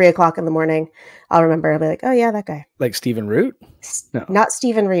at like 3:00 in the morning. I'll remember. I'll be like, oh yeah, that guy. Like Stephen Root? No. Not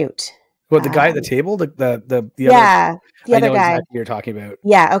Stephen Root. What, the guy at the table? The yeah, other, the other I know guy. exactly what you're talking about.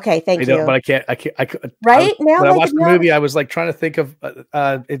 Yeah. Okay. Thank you. But I can't. Right now, when I like, watched the movie, I was like trying to think of.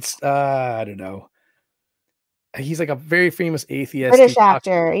 It's I don't know. He's like a very famous atheist. British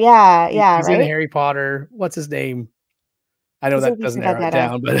actor. Yeah. Yeah. He's right. in Harry Potter. What's his name? I know that doesn't narrow it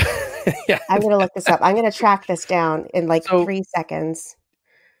down, but yeah. I'm gonna look this up. I'm gonna track this down in like 3 seconds.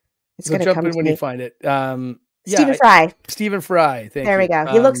 It's gonna jump come in to when me. you find it. Stephen Fry. Stephen Fry. There we go.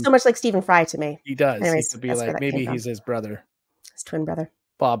 He looks so much like Stephen Fry to me. He does. Anyways, he could be like, maybe he's his brother. His twin brother.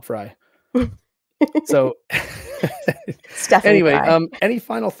 Bob Fry. So anyway, Fry. Any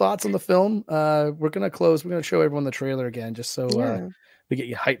final thoughts on the film? We're gonna close. We're gonna show everyone the trailer again, just so we get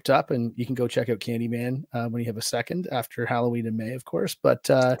you hyped up, and you can go check out Candyman when you have a second after Halloween in May, of course. But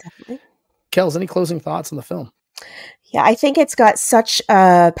Kells, any closing thoughts on the film? Yeah, I think it's got such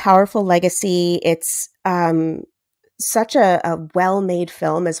a powerful legacy. It's such a well-made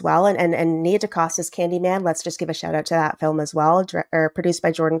film as well. And Nia DaCosta's Candyman, let's just give a shout out to that film as well. Produced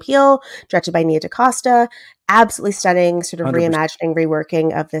by Jordan Peele, directed by Nia DaCosta. Absolutely stunning, sort of 100%. Reimagining,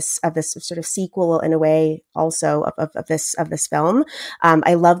 reworking of this sort of sequel in a way also of this film.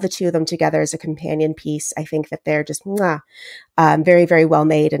 I love the two of them together as a companion piece. I think that they're just very, very well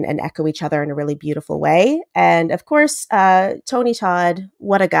made and echo each other in a really beautiful way. And of course, Tony Todd,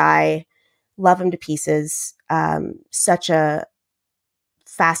 what a guy. Love him to pieces. Such a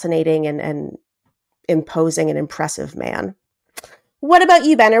fascinating and imposing and impressive man. What about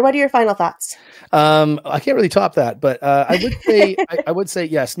you, Benner? What are your final thoughts? I can't really top that, but I would say I would say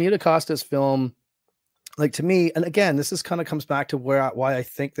yes. Nia DaCosta's film, like, to me, and again, this is kind of comes back to why I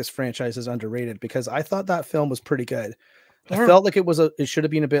think this franchise is underrated, because I thought that film was pretty good. Yeah. I felt like it should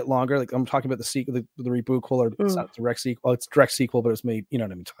have been a bit longer. Like, I'm talking about the sequel, the reboot, or it's not direct sequel. It's direct sequel, but it was made. You know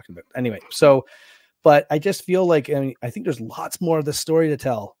what I'm talking about. Anyway, so. But I just feel like, I think there's lots more of the story to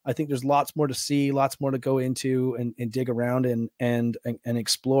tell. I think there's lots more to see, lots more to go into and dig around and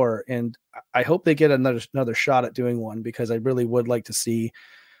explore. And I hope they get another shot at doing one, because I really would like to see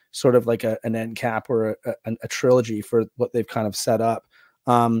sort of like an end cap or a trilogy for what they've kind of set up,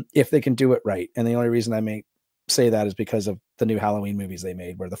 if they can do it right. And the only reason I may say that is because of the new Halloween movies they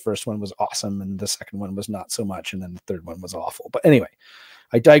made, where the first one was awesome and the second one was not so much, and then the third one was awful. But anyway,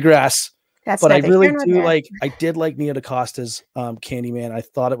 I digress. But I really do I did like Nia DaCosta's Candyman. I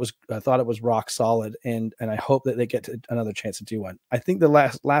thought it was rock solid, and I hope that they get another chance to do one. I think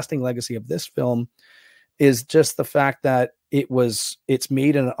the lasting legacy of this film is just the fact that it's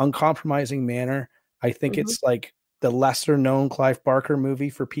made in an uncompromising manner. I think it's like the lesser known Clive Barker movie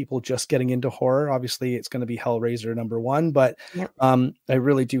for people just getting into horror. Obviously it's going to be Hellraiser #1, but I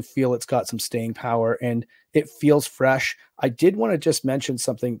really do feel it's got some staying power and it feels fresh. I did want to just mention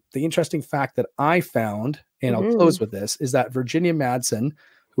something. The interesting fact that I found, and I'll close with this, is that Virginia Madsen,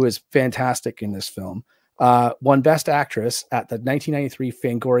 who is fantastic in this film, won Best Actress at the 1993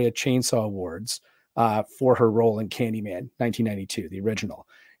 Fangoria Chainsaw Awards for her role in Candyman, 1992, the original.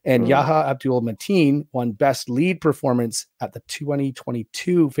 And Yahya Abdul-Mateen won Best Lead Performance at the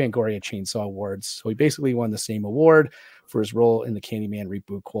 2022 Fangoria Chainsaw Awards. So he basically won the same award for his role in the Candyman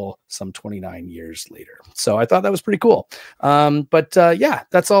reboot some 29 years later. So I thought that was pretty cool. But yeah,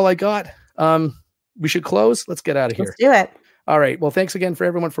 that's all I got. We should close. Let's get out of here. Let's do it. All right. Well, thanks again for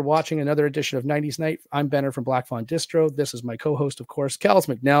everyone for watching another edition of 90s Night. I'm Benner from Black Fawn Distro. This is my co-host, of course, Kells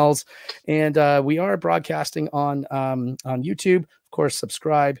McNells. And we are broadcasting on YouTube. Of course,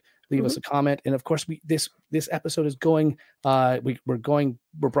 subscribe, leave us a comment. And of course, this episode is going, we're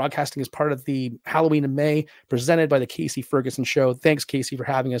broadcasting as part of the Halloween in May, presented by the Casey Ferguson Show. Thanks, Casey, for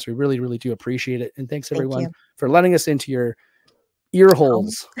having us. We really, really do appreciate it. And thanks everyone for letting us into your ear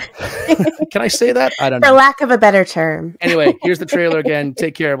holes. Can I say that? I don't know. For lack of a better term. Anyway, here's the trailer again.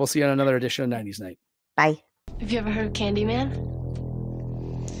 Take care. We'll see you on another edition of 90s Night. Bye. Have you ever heard of Candyman?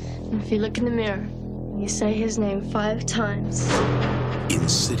 And if you look in the mirror, you say his name 5 times. In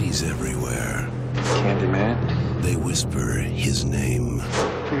cities everywhere, Candyman. they whisper his name.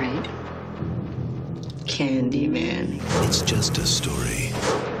 Right. Candyman. It's just a story.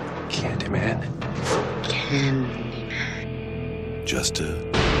 Candyman. Candyman. Just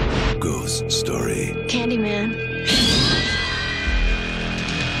a ghost story. Candyman.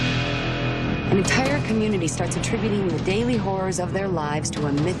 An entire community starts attributing the daily horrors of their lives to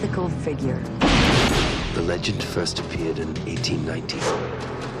a mythical figure. The legend first appeared in 1890.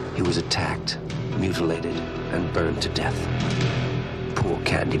 He was attacked, mutilated, and burned to death. Poor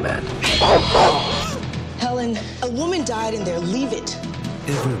Candyman. Helen, a woman died in there. Leave it.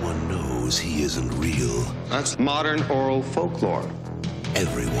 Everyone knows he isn't real. That's modern oral folklore.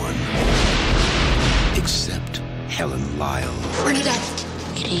 Everyone. Except Helen Lyle. Bernadette.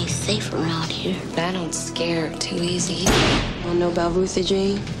 It ain't safe around here. I don't scare too easy. Wanna know about Ruthie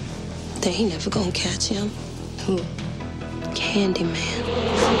Jean? They ain't never gonna catch him. Who? Candyman.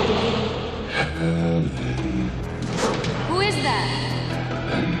 Who is that?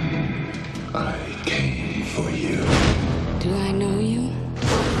 I came for you. Do I know you?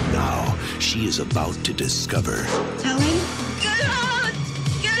 Now, she is about to discover Tell him. Get out!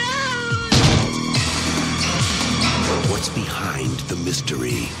 Get out! what's behind the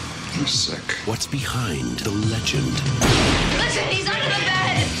mystery. I'm sick. What's behind the legend. Listen, he's under the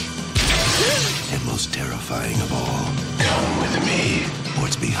bed! And most terrifying of all, Come with me.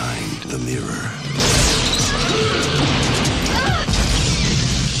 what's behind the mirror.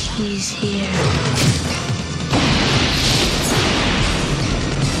 He's here.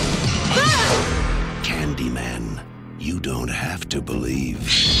 Candyman. You don't have to believe.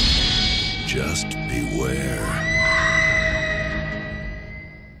 Just beware.